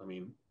know, I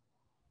mean,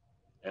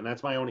 and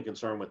that's my only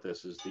concern with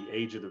this is the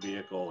age of the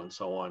vehicle and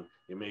so on.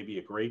 It may be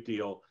a great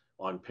deal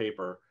on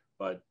paper,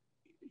 but,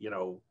 you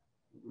know,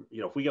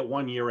 if we get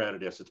 1 year out of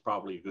this, it's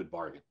probably a good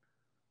bargain,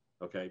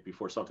 okay,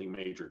 before something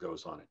major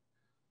goes on it,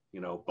 you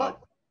know, but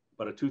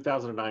a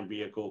 2009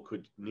 vehicle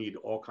could need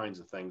all kinds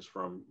of things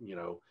from, you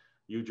know,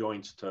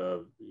 U-joints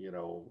to, you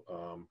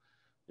know,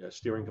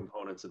 steering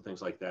components and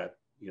things like that,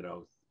 you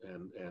know,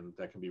 and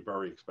that can be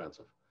very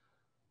expensive.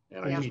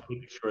 And I just want to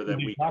make sure that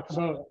we talk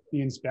about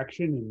the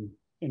inspection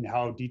and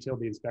how detailed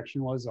the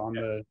inspection was on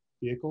the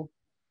vehicle.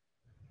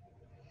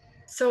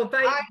 So if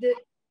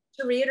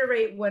to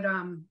reiterate what,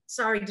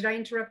 sorry, did I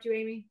interrupt you,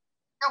 Amy?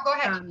 No, go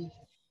ahead.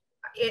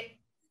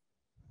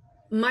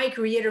 Mike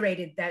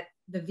reiterated that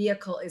the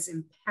vehicle is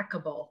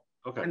impeccable.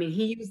 Okay. I mean,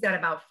 he used that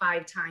about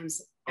 5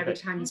 times every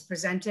time he's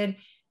presented.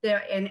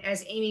 There, and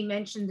as Amy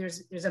mentioned,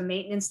 there's a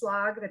maintenance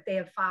log that they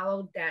have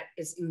followed that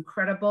is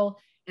incredible.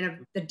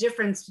 And the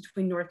difference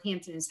between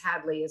Northampton and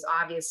Hadley is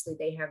obviously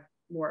they have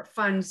more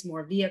funds,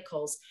 more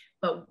vehicles.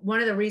 But one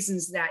of the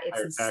reasons that it's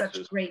in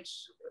such great,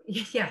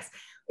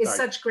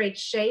 such great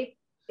shape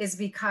is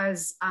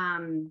because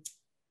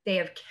they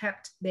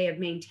have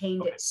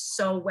maintained it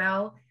so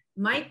well.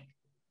 Mike,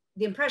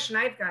 the impression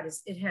I've got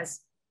is it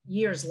has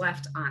years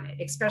left on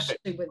it, especially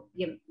with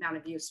the amount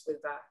of use with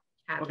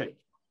Hadley. Okay.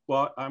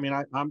 Well, I mean,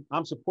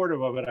 I'm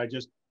supportive of it.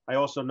 I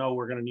also know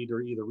we're going to need to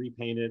either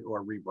repaint it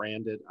or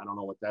rebrand it. I don't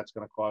know what that's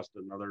going to cost,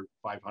 another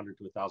 $500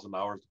 to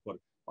 $1,000 to put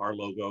our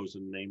logos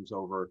and names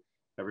over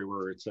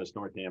everywhere it says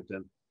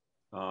Northampton.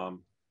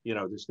 You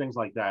know, there's things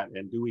like that.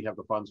 And do we have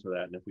the funds for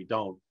that? And if we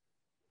don't,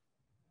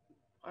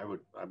 I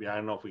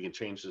don't know if we can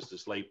change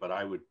this late, but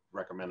I would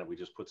recommend that we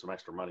just put some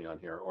extra money on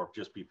here or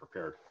just be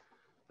prepared.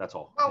 That's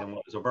all. Oh. And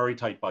it's a very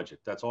tight budget.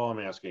 That's all I'm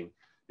asking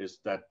is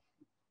that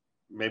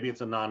maybe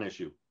it's a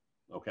non-issue.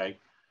 Okay.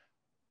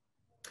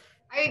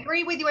 I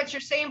agree with you what you're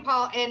saying,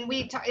 Paul. And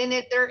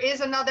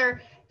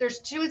there's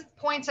 2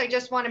 points I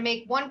just want to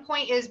make. One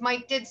point is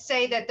Mike did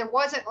say that there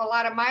wasn't a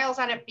lot of miles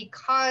on it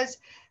because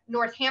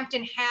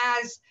Northampton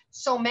has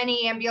so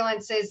many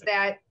ambulances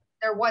that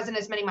there wasn't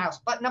as many miles.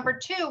 But number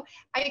two,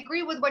 I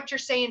agree with what you're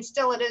saying.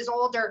 Still, it is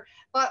older,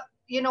 but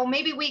you know,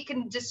 maybe we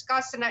can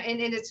discuss, and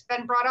it's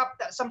been brought up,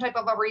 that some type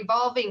of a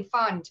revolving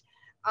fund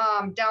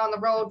down the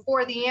road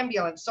for the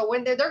ambulance. So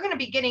when they're going to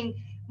be getting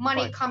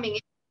money coming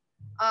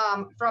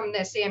in from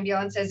this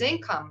ambulance as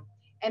income,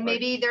 and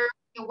maybe there's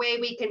a way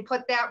we can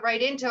put that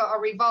right into a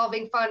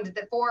revolving fund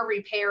for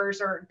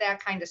repairs or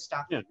that kind of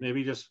stuff. Yeah,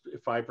 maybe just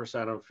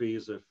 5% of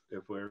fees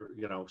if we're,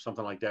 you know,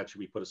 something like that should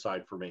be put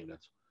aside for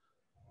maintenance,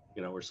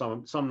 you know, or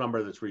some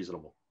number that's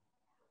reasonable.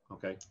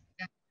 Okay.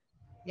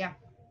 Yeah.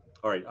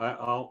 All right,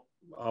 I'll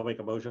make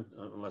a motion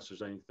unless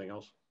there's anything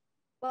else.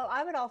 Well,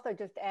 I would also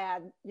just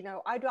add, you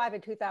know, I drive a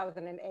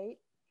 2008,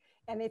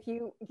 and if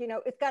you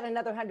know, it's got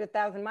another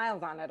 100,000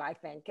 miles on it, I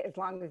think, as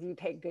long as you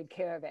take good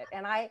care of it.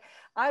 And I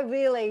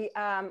really,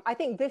 I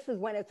think this is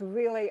when it's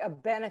really a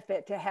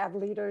benefit to have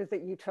leaders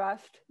that you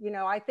trust. You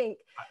know, I think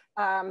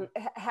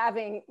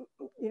having,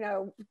 you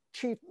know,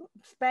 Chief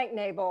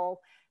Spanknable,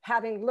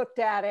 having looked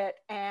at it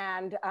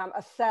and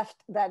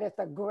assessed that it's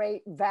a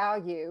great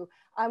value,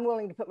 I'm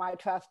willing to put my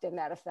trust in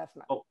that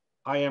assessment. Oh,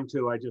 I am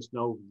too. I just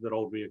know that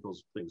old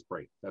vehicles, things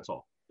break. That's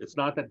all. It's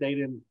not that they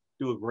didn't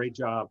do a great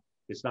job.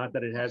 It's not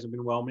that it hasn't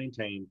been well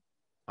maintained.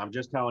 I'm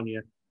just telling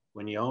you,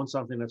 when you own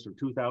something that's from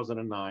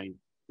 2009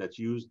 that's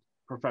used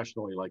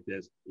professionally like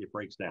this, it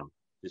breaks down.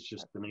 It's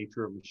just the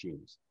nature of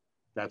machines.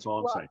 That's all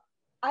I'm saying.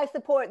 I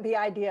support the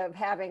idea of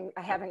having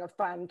a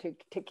fund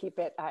to keep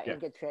it in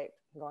good shape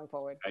going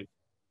forward. Okay.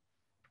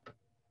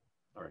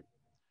 All right.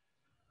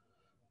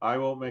 I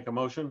will make a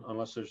motion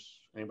unless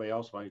there's anybody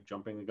else. Am I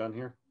jumping the gun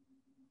here?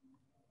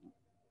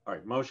 All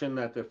right, motion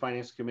that the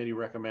Finance Committee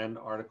recommend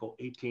Article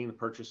 18, the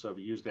purchase of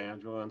a used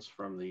ambulance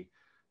from the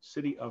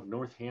City of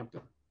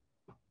Northampton.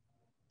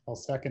 I'll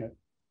second it.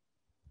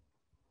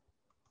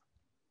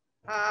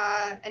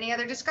 Any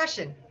other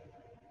discussion?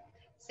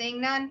 Seeing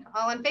none,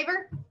 all in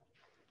favor?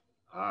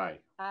 Aye.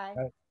 Aye.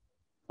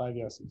 5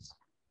 yeses.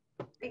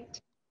 Great.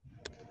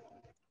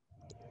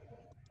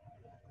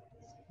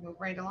 Move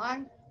right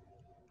along.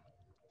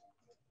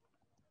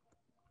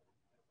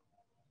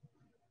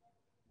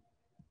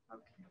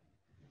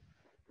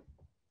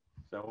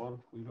 Is that one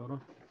we vote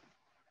on?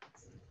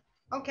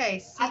 Okay.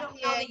 CPA. I don't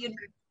know that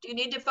do you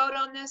need to vote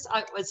on this?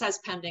 It says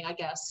pending, I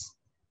guess.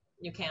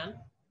 You can.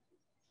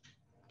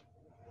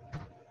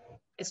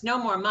 It's no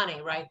more money,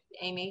 right,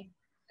 Amy?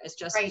 It's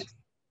just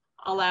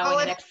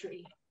allowing an extra.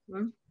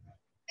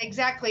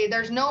 Exactly.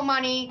 There's no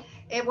money.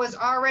 It was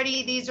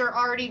already, these are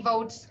already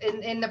votes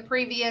in the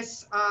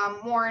previous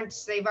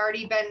warrants. They've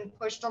already been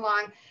pushed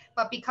along.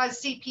 But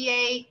because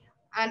CPA,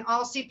 on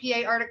all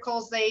CPA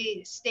articles,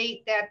 they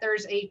state that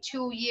there's a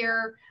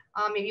 2-year,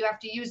 if you have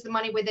to use the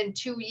money within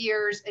 2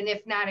 years, and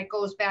if not, it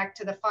goes back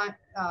to the fund,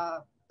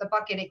 the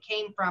bucket it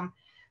came from.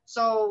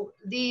 So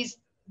these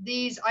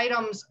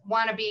items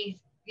want to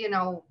be, you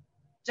know,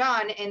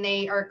 done, and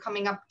they are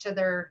coming up to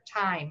their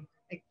time.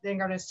 They're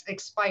going to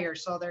expire,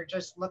 so they're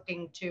just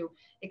looking to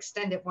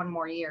extend it 1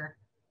 more year.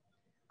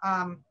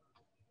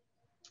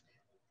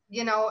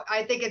 You know,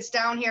 I think it's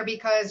down here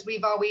because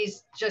we've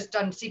always just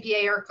done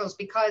CPA articles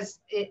because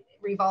it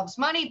revolves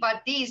money,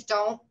 but these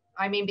don't.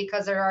 I mean,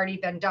 because they're already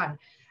been done.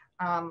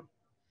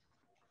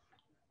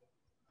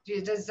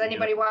 Does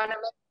anybody want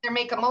to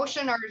make a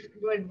motion, or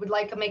would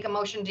like to make a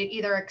motion to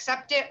either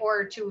accept it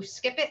or to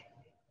skip it?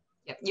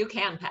 Yep, you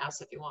can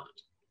pass if you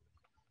want.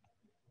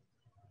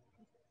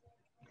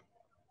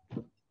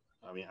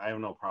 I mean, I have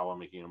no problem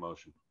making a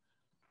motion.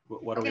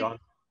 What are we on?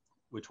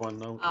 Which one?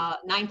 No.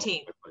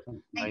 19.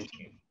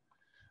 19.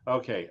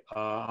 Okay,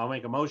 I'll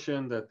make a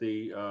motion that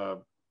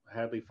the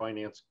Hadley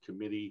Finance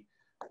Committee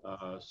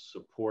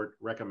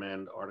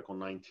recommend Article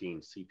 19,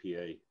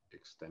 CPA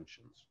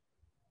extensions.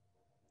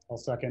 I'll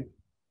second.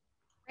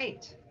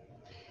 Great.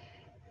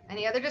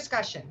 Any other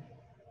discussion?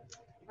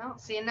 No,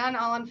 seeing none,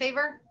 all in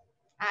favor?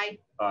 Aye.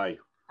 Aye.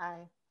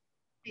 Aye.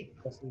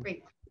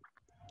 Great.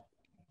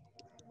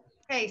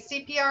 Okay,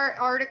 CPR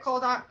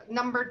article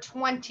number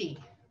 20.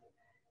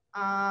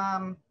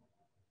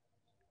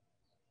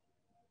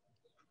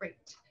 Great.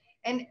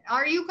 And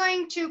are you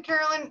going to,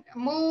 Carolyn,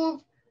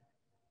 move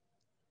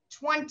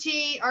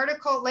 20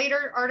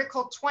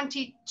 article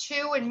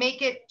 22 and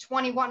make it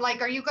 21?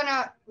 Like, are you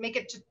gonna make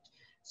it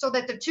so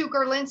that the 2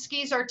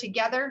 Gerlinskis are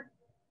together?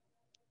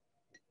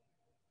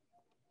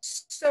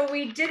 So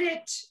we did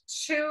it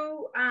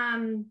to,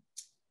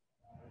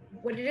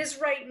 what it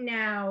is right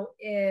now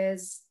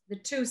is the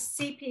 2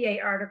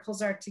 CPA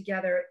articles are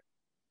together,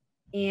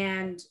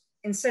 and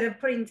instead of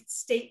putting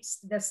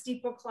the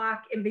steeple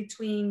clock in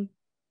between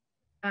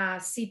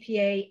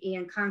CPA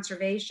and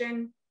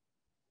conservation,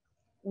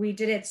 we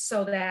did it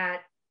so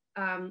that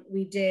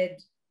we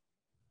did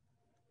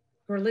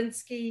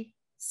Gerlinski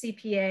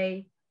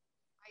CPA.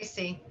 I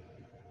see.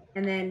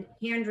 And then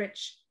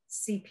Handrich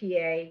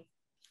CPA,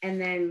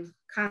 and then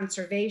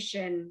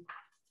conservation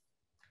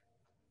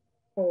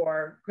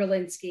for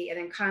Gerlinski, and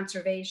then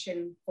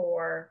conservation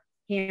for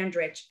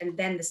Handrich, and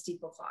then the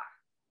steeple clock.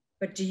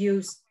 But do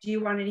you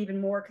want it even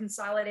more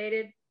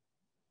consolidated?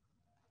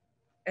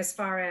 As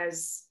far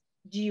as,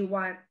 do you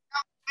want?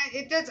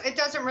 It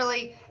doesn't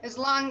really,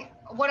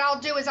 what I'll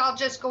do is I'll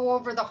just go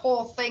over the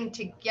whole thing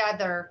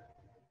together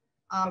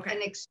Okay.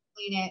 and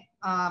explain it.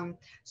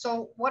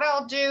 So what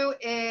I'll do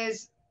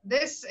is,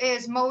 this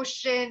is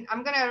motion,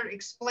 I'm gonna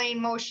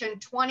explain motion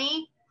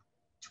 20,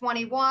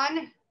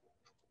 21,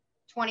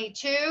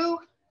 22,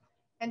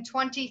 and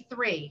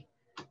 23.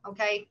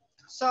 Okay,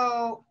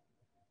 so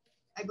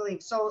I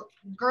believe, so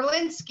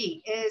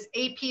Gerlinski is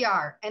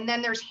APR, and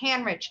then there's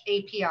Hanrich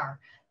APR.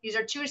 These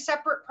are two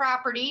separate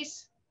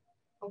properties.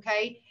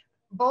 Okay,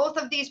 both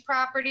of these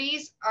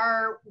properties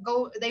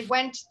they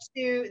want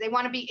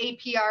to be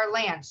APR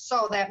land.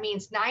 So that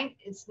means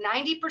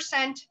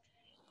 90%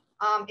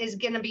 is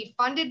going to be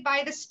funded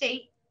by the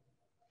state.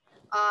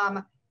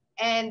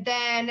 And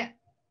then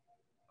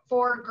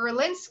for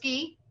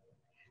Gerlinski,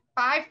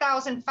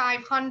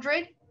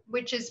 5,500,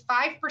 which is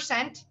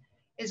 5%,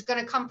 is going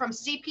to come from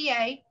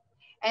CPA,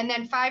 and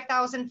then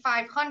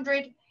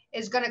 5,500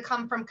 is going to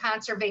come from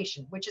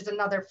conservation, which is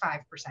another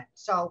 5%.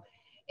 So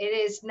it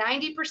is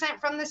 90%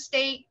 from the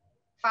state,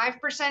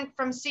 5%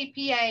 from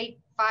CPA,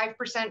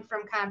 5%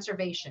 from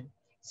conservation.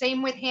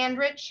 Same with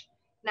Hanrich,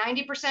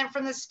 90%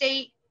 from the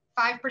state,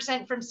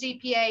 5% from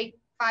CPA,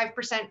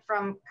 5%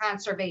 from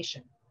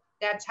conservation.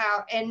 That's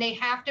how, and they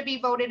have to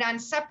be voted on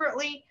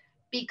separately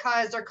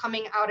because they're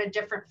coming out of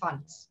different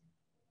funds.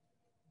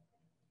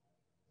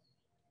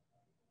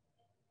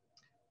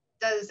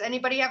 Does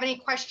anybody have any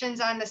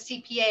questions on the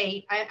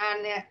CPA,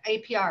 on the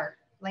APR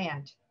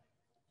land?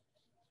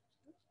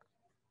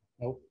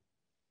 Nope.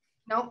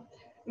 Nope.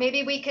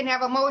 Maybe we can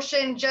have a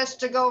motion just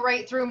to go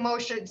right through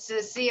motions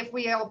to see if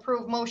we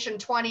approve motion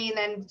 20 and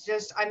then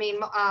just,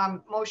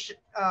 motion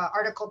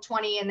Article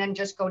 20 and then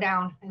just go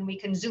down and we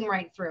can zoom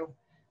right through.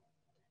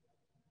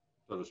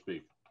 So to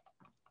speak.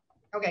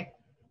 Okay.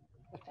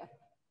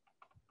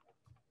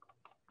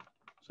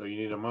 So you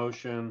need a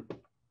motion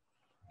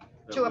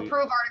To approve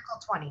Article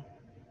 20.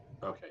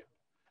 Okay.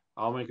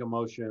 I'll make a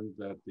motion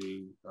that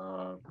the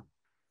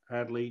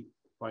Hadley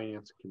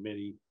Finance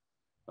Committee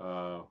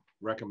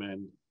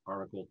recommend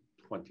Article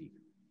 20.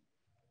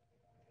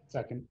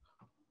 Second.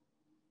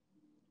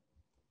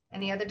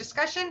 Any other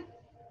discussion?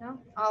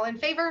 No? All in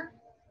favor?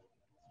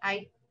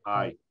 Aye.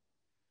 Aye.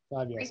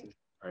 5 yes.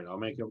 All right, I'll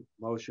make a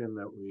motion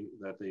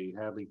that the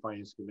Hadley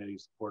Finance Committee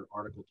support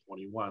Article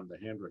 21, the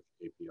Hanrich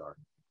APR.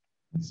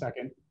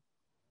 Second.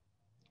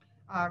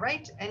 All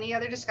right, any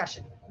other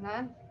discussion?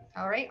 None?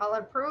 All right, all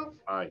approve?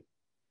 Aye.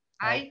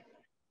 Aye.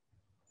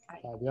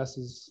 5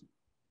 yeses.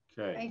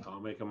 Okay, Okay.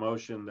 I'll make a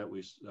motion that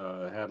we,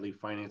 Hadley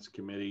Finance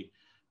Committee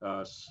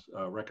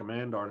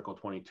recommend Article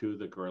 22,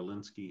 the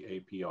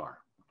Gerlinski APR.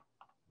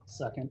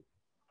 Second.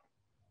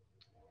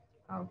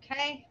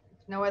 Okay,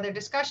 no other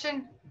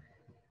discussion?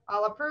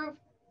 All approve?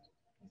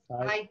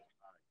 5. Aye.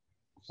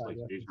 It's like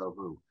deja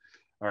vu.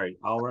 All right,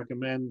 I'll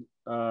recommend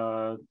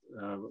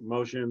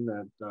motion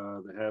that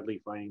the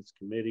Hadley Finance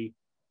Committee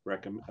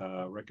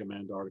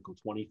recommend Article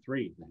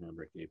 23, the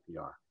Hanrich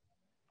APR.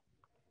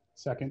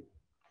 Second.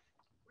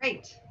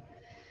 Great.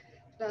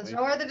 There's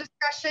no other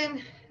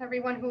discussion.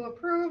 Everyone who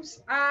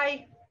approves,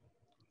 aye.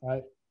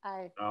 Aye.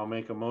 Aye. I'll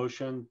make a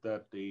motion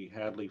that the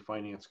Hadley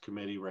Finance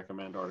Committee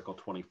recommend Article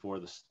 24,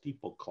 the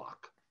steeple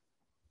clock.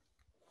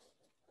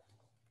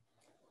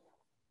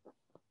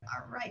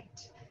 All right.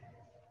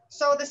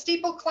 So the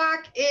steeple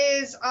clock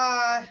is,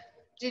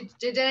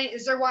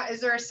 is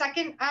there a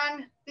second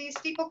on the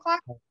steeple clock?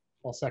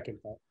 I'll second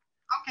that.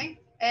 Okay,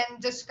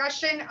 and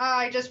discussion,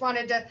 I just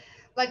wanted to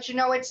let you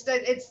know it's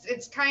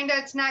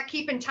not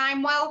keeping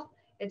time well.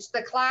 It's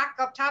the clock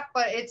up top,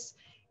 but this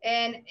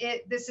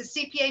is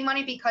CPA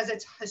money because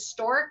it's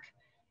historic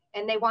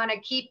and they want to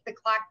keep the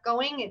clock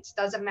going. It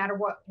doesn't matter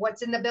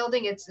what's in the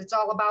building. It's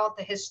all about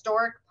the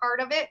historic part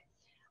of it.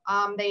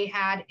 They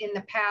had in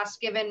the past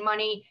given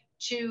money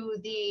to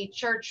the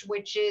church,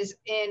 which is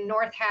in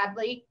North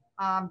Hadley,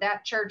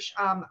 that church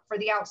for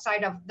the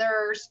outside of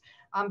theirs,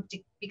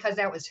 because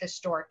that was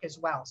historic as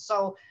well.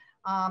 So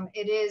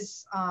it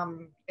is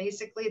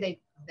basically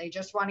they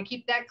just want to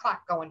keep that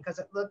clock going because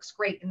it looks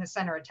great in the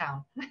center of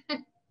town.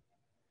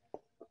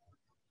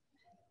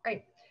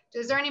 Great.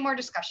 Is there any more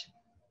discussion?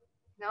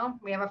 No,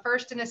 we have a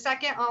first and a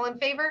second. All in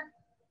favor?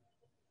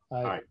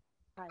 Aye.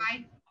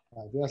 Aye.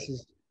 5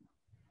 yeses.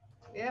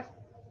 Yep.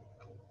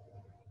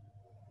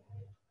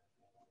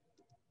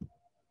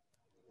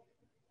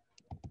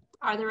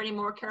 Are there any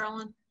more,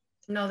 Carolyn?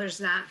 No,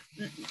 there's not.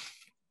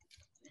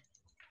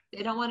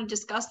 They don't want to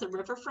discuss the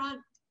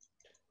riverfront?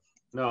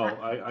 No,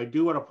 I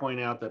do want to point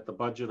out that the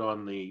budget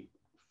on the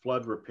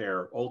flood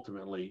repair,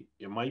 ultimately,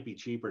 it might be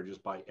cheaper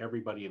just buy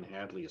everybody in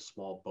Hadley a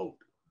small boat.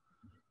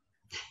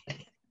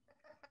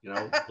 You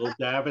know, little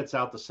davits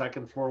out the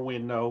second floor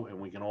window and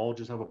we can all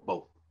just have a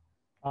boat.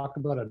 Talk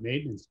about a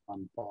maintenance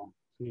fund, Paul.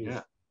 Jeez.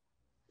 Yeah.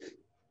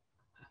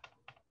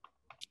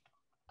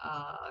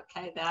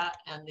 Okay, that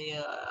and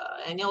the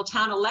annual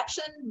town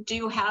election. Do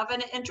you have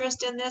an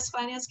interest in this,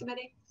 Finance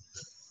Committee?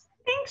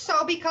 I think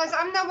so, because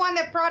I'm the one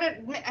that brought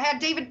it, had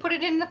David put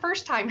it in the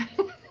first time.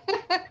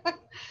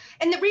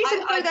 And the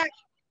reason for that.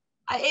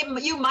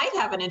 You might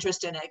have an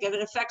interest in it if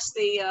it affects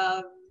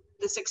the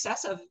the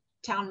success of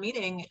town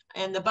meeting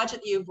and the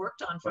budget that you've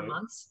worked on for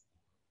months?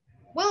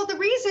 Well, the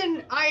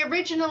reason I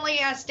originally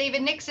asked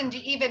David Nixon to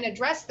even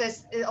address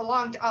this a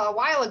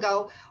while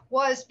ago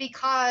was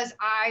because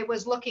I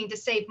was looking to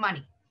save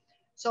money.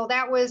 So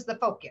that was the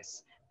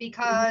focus,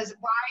 because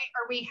why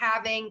are we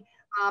having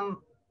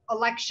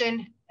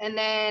election and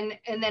then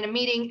a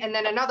meeting and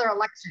then another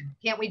election?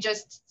 Can't we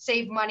just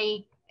save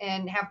money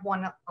and have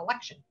one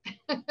election?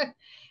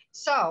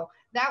 So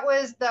that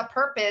was the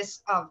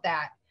purpose of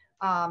that.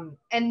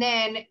 And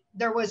then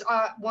there was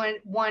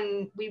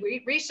when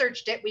we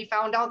researched it, we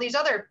found all these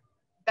other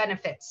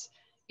benefits,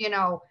 you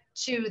know,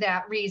 to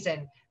that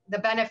reason. The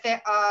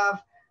benefit of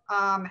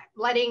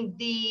letting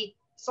the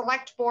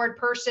select board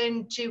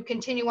person to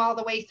continue all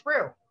the way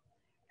through,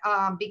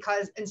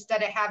 because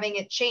instead of having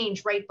it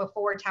change right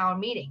before town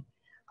meeting.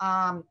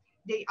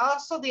 The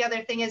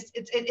other thing is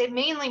it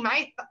mainly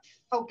my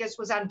focus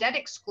was on debt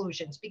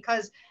exclusions,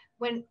 because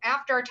when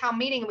after our town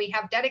meeting we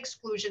have debt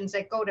exclusions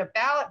that go to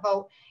ballot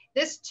vote.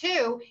 This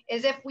too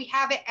is if we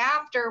have it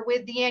after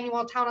with the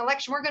annual town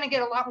election, we're going to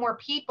get a lot more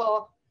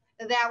people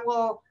that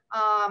will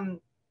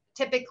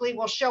typically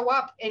will show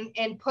up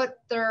and put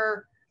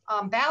their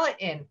ballot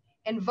in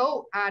and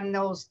vote on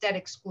those debt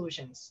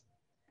exclusions.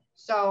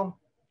 So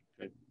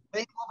they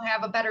will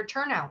have a better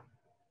turnout.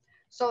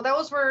 So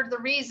those were the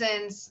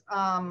reasons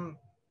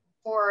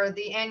for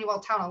the annual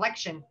town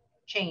election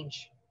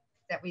change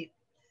that we,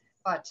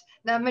 but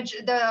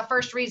the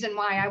first reason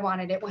why I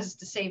wanted it was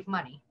to save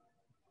money.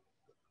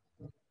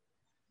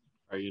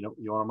 You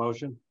want a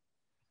motion?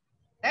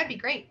 That'd be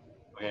great.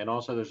 Okay, and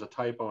also there's a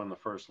typo in the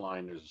first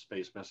line. There's a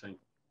space missing.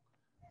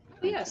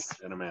 Yes.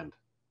 And amend.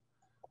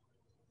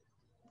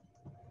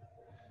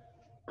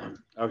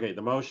 Okay,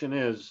 the motion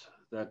is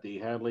that the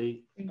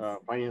Hadley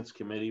Finance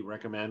Committee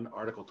recommend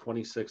Article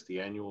 26, the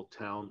annual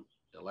town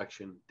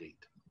election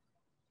date.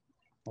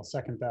 I'll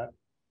second that.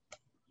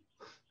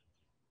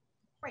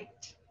 Great.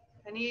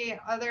 Any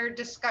other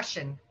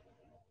discussion?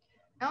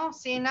 No,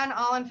 seeing none,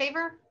 all in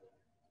favor?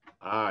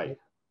 Aye.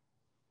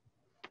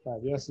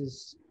 5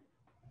 yeses.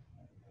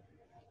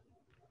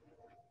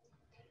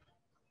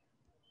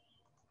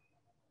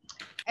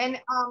 And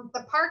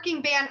the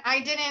parking ban, I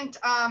didn't,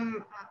 I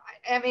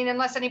mean,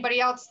 unless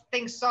anybody else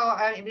thinks so,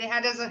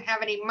 it doesn't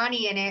have any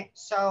money in it.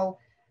 So.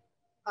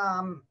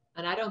 And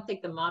I don't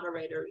think the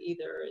moderator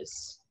either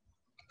is,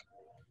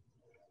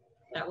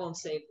 that won't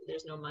say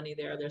there's no money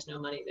there. There's no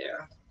money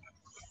there.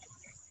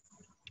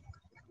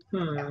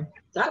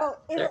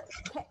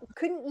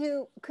 Couldn't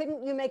you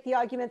make the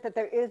argument that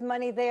there is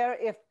money there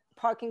if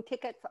parking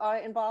tickets are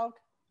involved?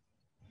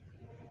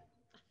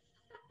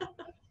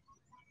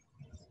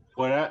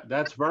 Well,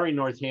 that's very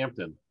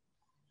Northampton.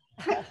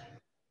 I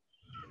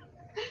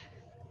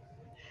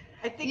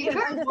think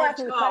I'm just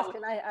asking the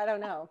question. I don't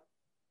know.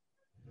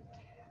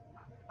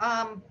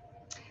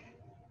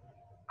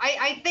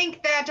 I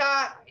think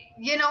that,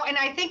 you know, and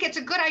I think it's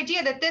a good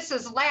idea that this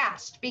is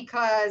last,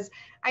 because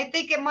I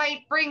think it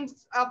might bring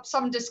up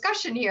some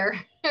discussion here.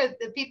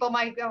 That people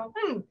might go,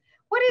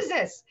 what is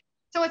this?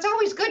 So it's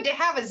always good to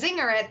have a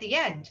zinger at the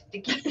end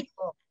to keep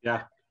people.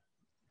 Yeah.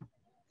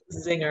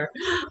 Zinger.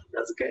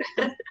 That's good.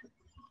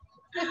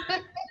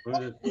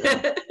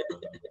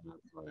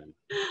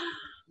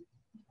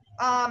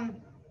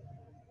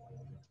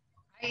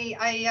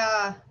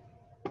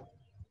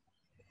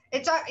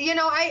 It's you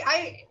know,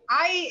 I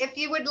if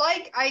you would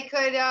like, I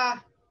could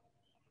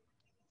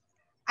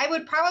I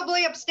would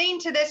probably abstain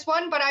to this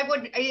one, but I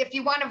would, if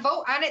you want to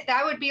vote on it,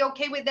 that would be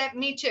okay with that.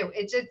 Me too.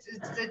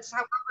 It's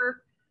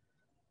however,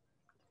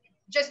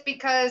 just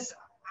because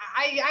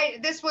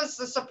this was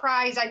a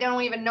surprise. I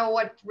don't even know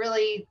what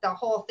really the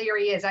whole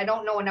theory is. I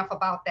don't know enough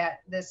about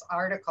this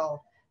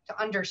article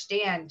to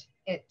understand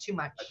it too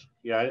much.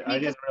 Yeah, I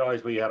didn't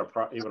realize we had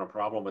even a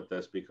problem with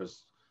this,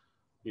 because,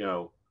 you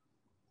know,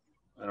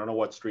 I don't know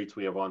what streets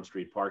we have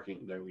on-street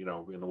parking there, you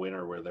know, in the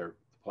winter where the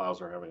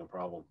plows are having a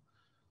problem.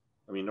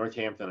 I mean,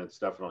 Northampton, it's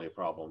definitely a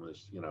problem.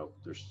 Is, you know,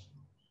 there's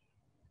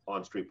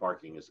on-street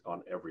parking is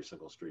on every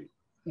single street.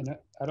 And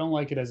I don't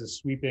like it as a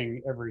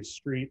sweeping every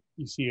street.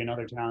 You see in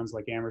other towns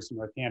like Amherst and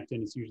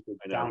Northampton, it's usually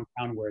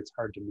downtown where it's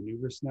hard to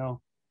maneuver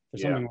snow. For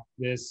something like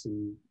this,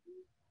 and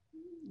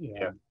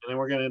yeah. And then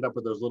we're going to end up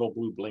with those little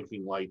blue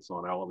blinking lights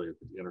on all the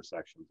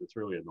intersections. It's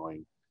really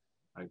annoying.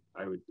 I'm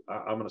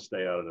going to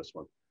stay out of this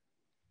one.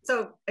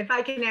 So if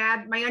I can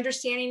add, my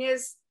understanding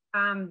is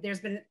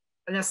there's been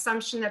an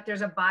assumption that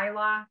there's a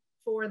bylaw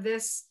for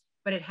this,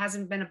 but it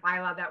hasn't been a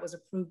bylaw that was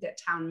approved at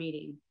town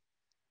meeting.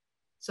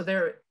 So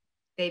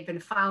they've been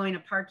following a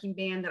parking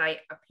ban that I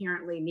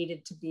apparently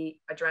needed to be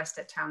addressed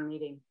at town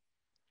meeting.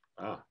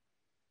 Ah.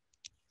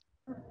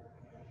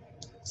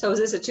 So is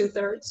this a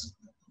 2/3?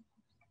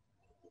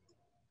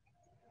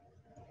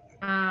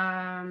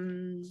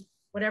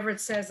 Whatever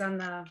it says on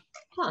the,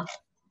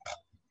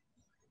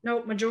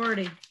 no,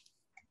 majority.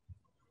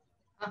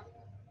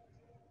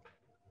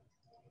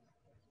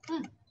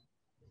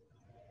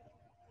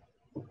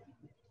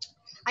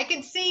 I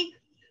can see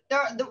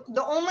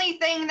the only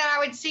thing that I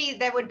would see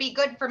that would be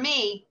good for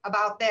me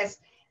about this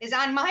is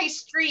on my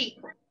street.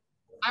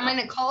 I'm in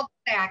a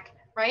cul-de-sac,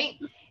 right?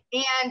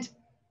 And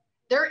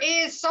there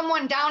is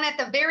someone down at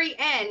the very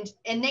end,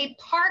 and they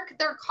park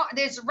their car.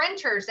 There's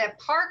renters that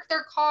park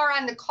their car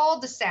on the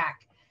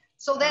cul-de-sac.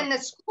 So then the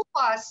school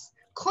bus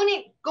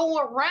couldn't go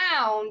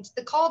around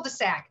the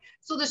cul-de-sac.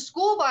 So the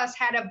school bus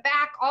had to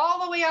back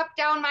all the way up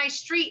down my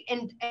street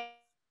and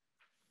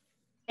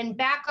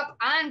back up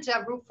onto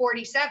Route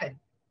 47.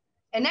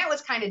 And that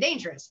was kind of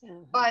dangerous.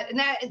 But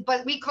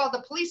we called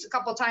the police a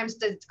couple of times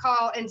to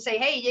call and say,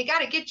 hey, you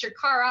got to get your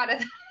car out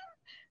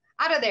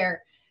of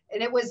there.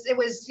 And it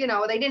was, you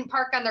know, they didn't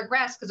park on their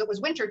grass because it was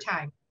winter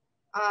time.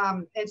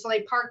 And so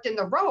they parked in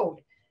the road.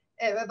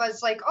 It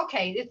was like,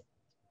 okay,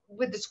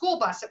 with the school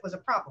bus, it was a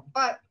problem.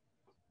 But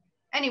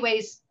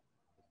anyways,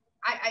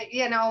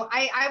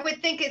 I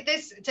would think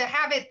to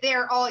have it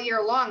there all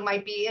year long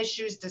might be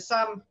issues to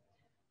some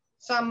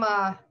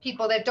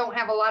people that don't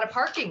have a lot of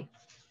parking.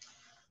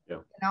 Yeah.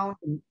 You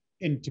know.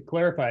 And to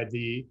clarify,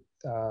 the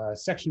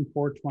section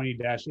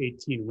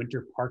 420-18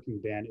 winter parking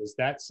ban, is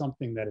that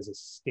something that is a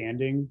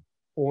standing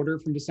order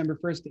from December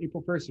 1st to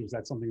April 1st, or is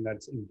that something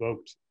that's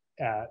invoked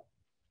at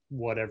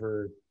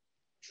whatever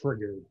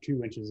trigger,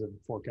 2 inches of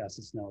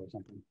forecasted snow or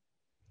something?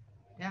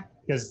 Yeah.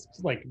 Because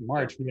like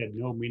March, we had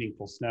no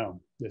meaningful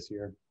snow this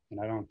year, and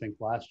I don't think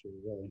last year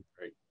really.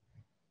 Right.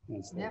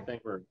 I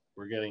think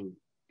we're getting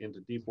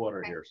into deep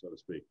water here, so to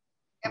speak.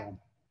 Yep.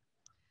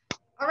 Yeah.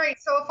 All right.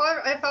 So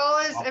if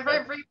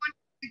everyone's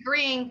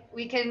agreeing,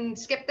 we can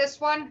skip this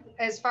one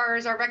as far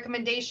as our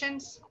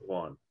recommendations. Go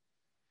on.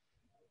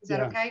 Is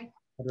that okay?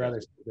 I'd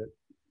rather skip it.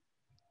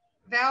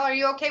 Val, are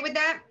you okay with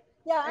that?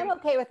 Yeah, I'm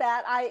okay with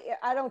that.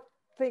 I don't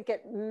think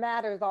it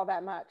matters all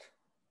that much.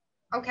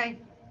 Okay.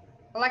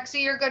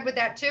 Alexi, you're good with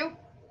that too?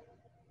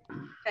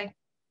 Okay.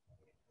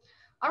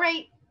 All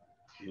right.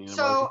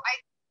 So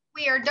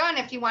we are done.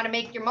 If you want to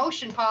make your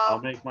motion, Paul.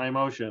 I'll make my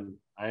motion.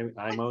 I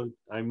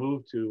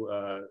move to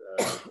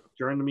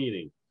adjourn the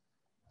meeting.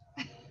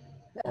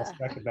 I'll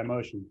second that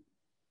motion.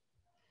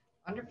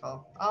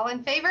 Wonderful. All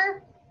in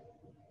favor?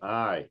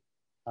 Aye.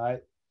 Aye.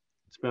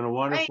 It's been a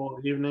wonderful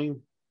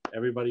evening.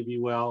 Everybody be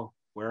well.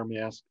 Wear a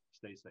mask.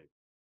 Stay safe.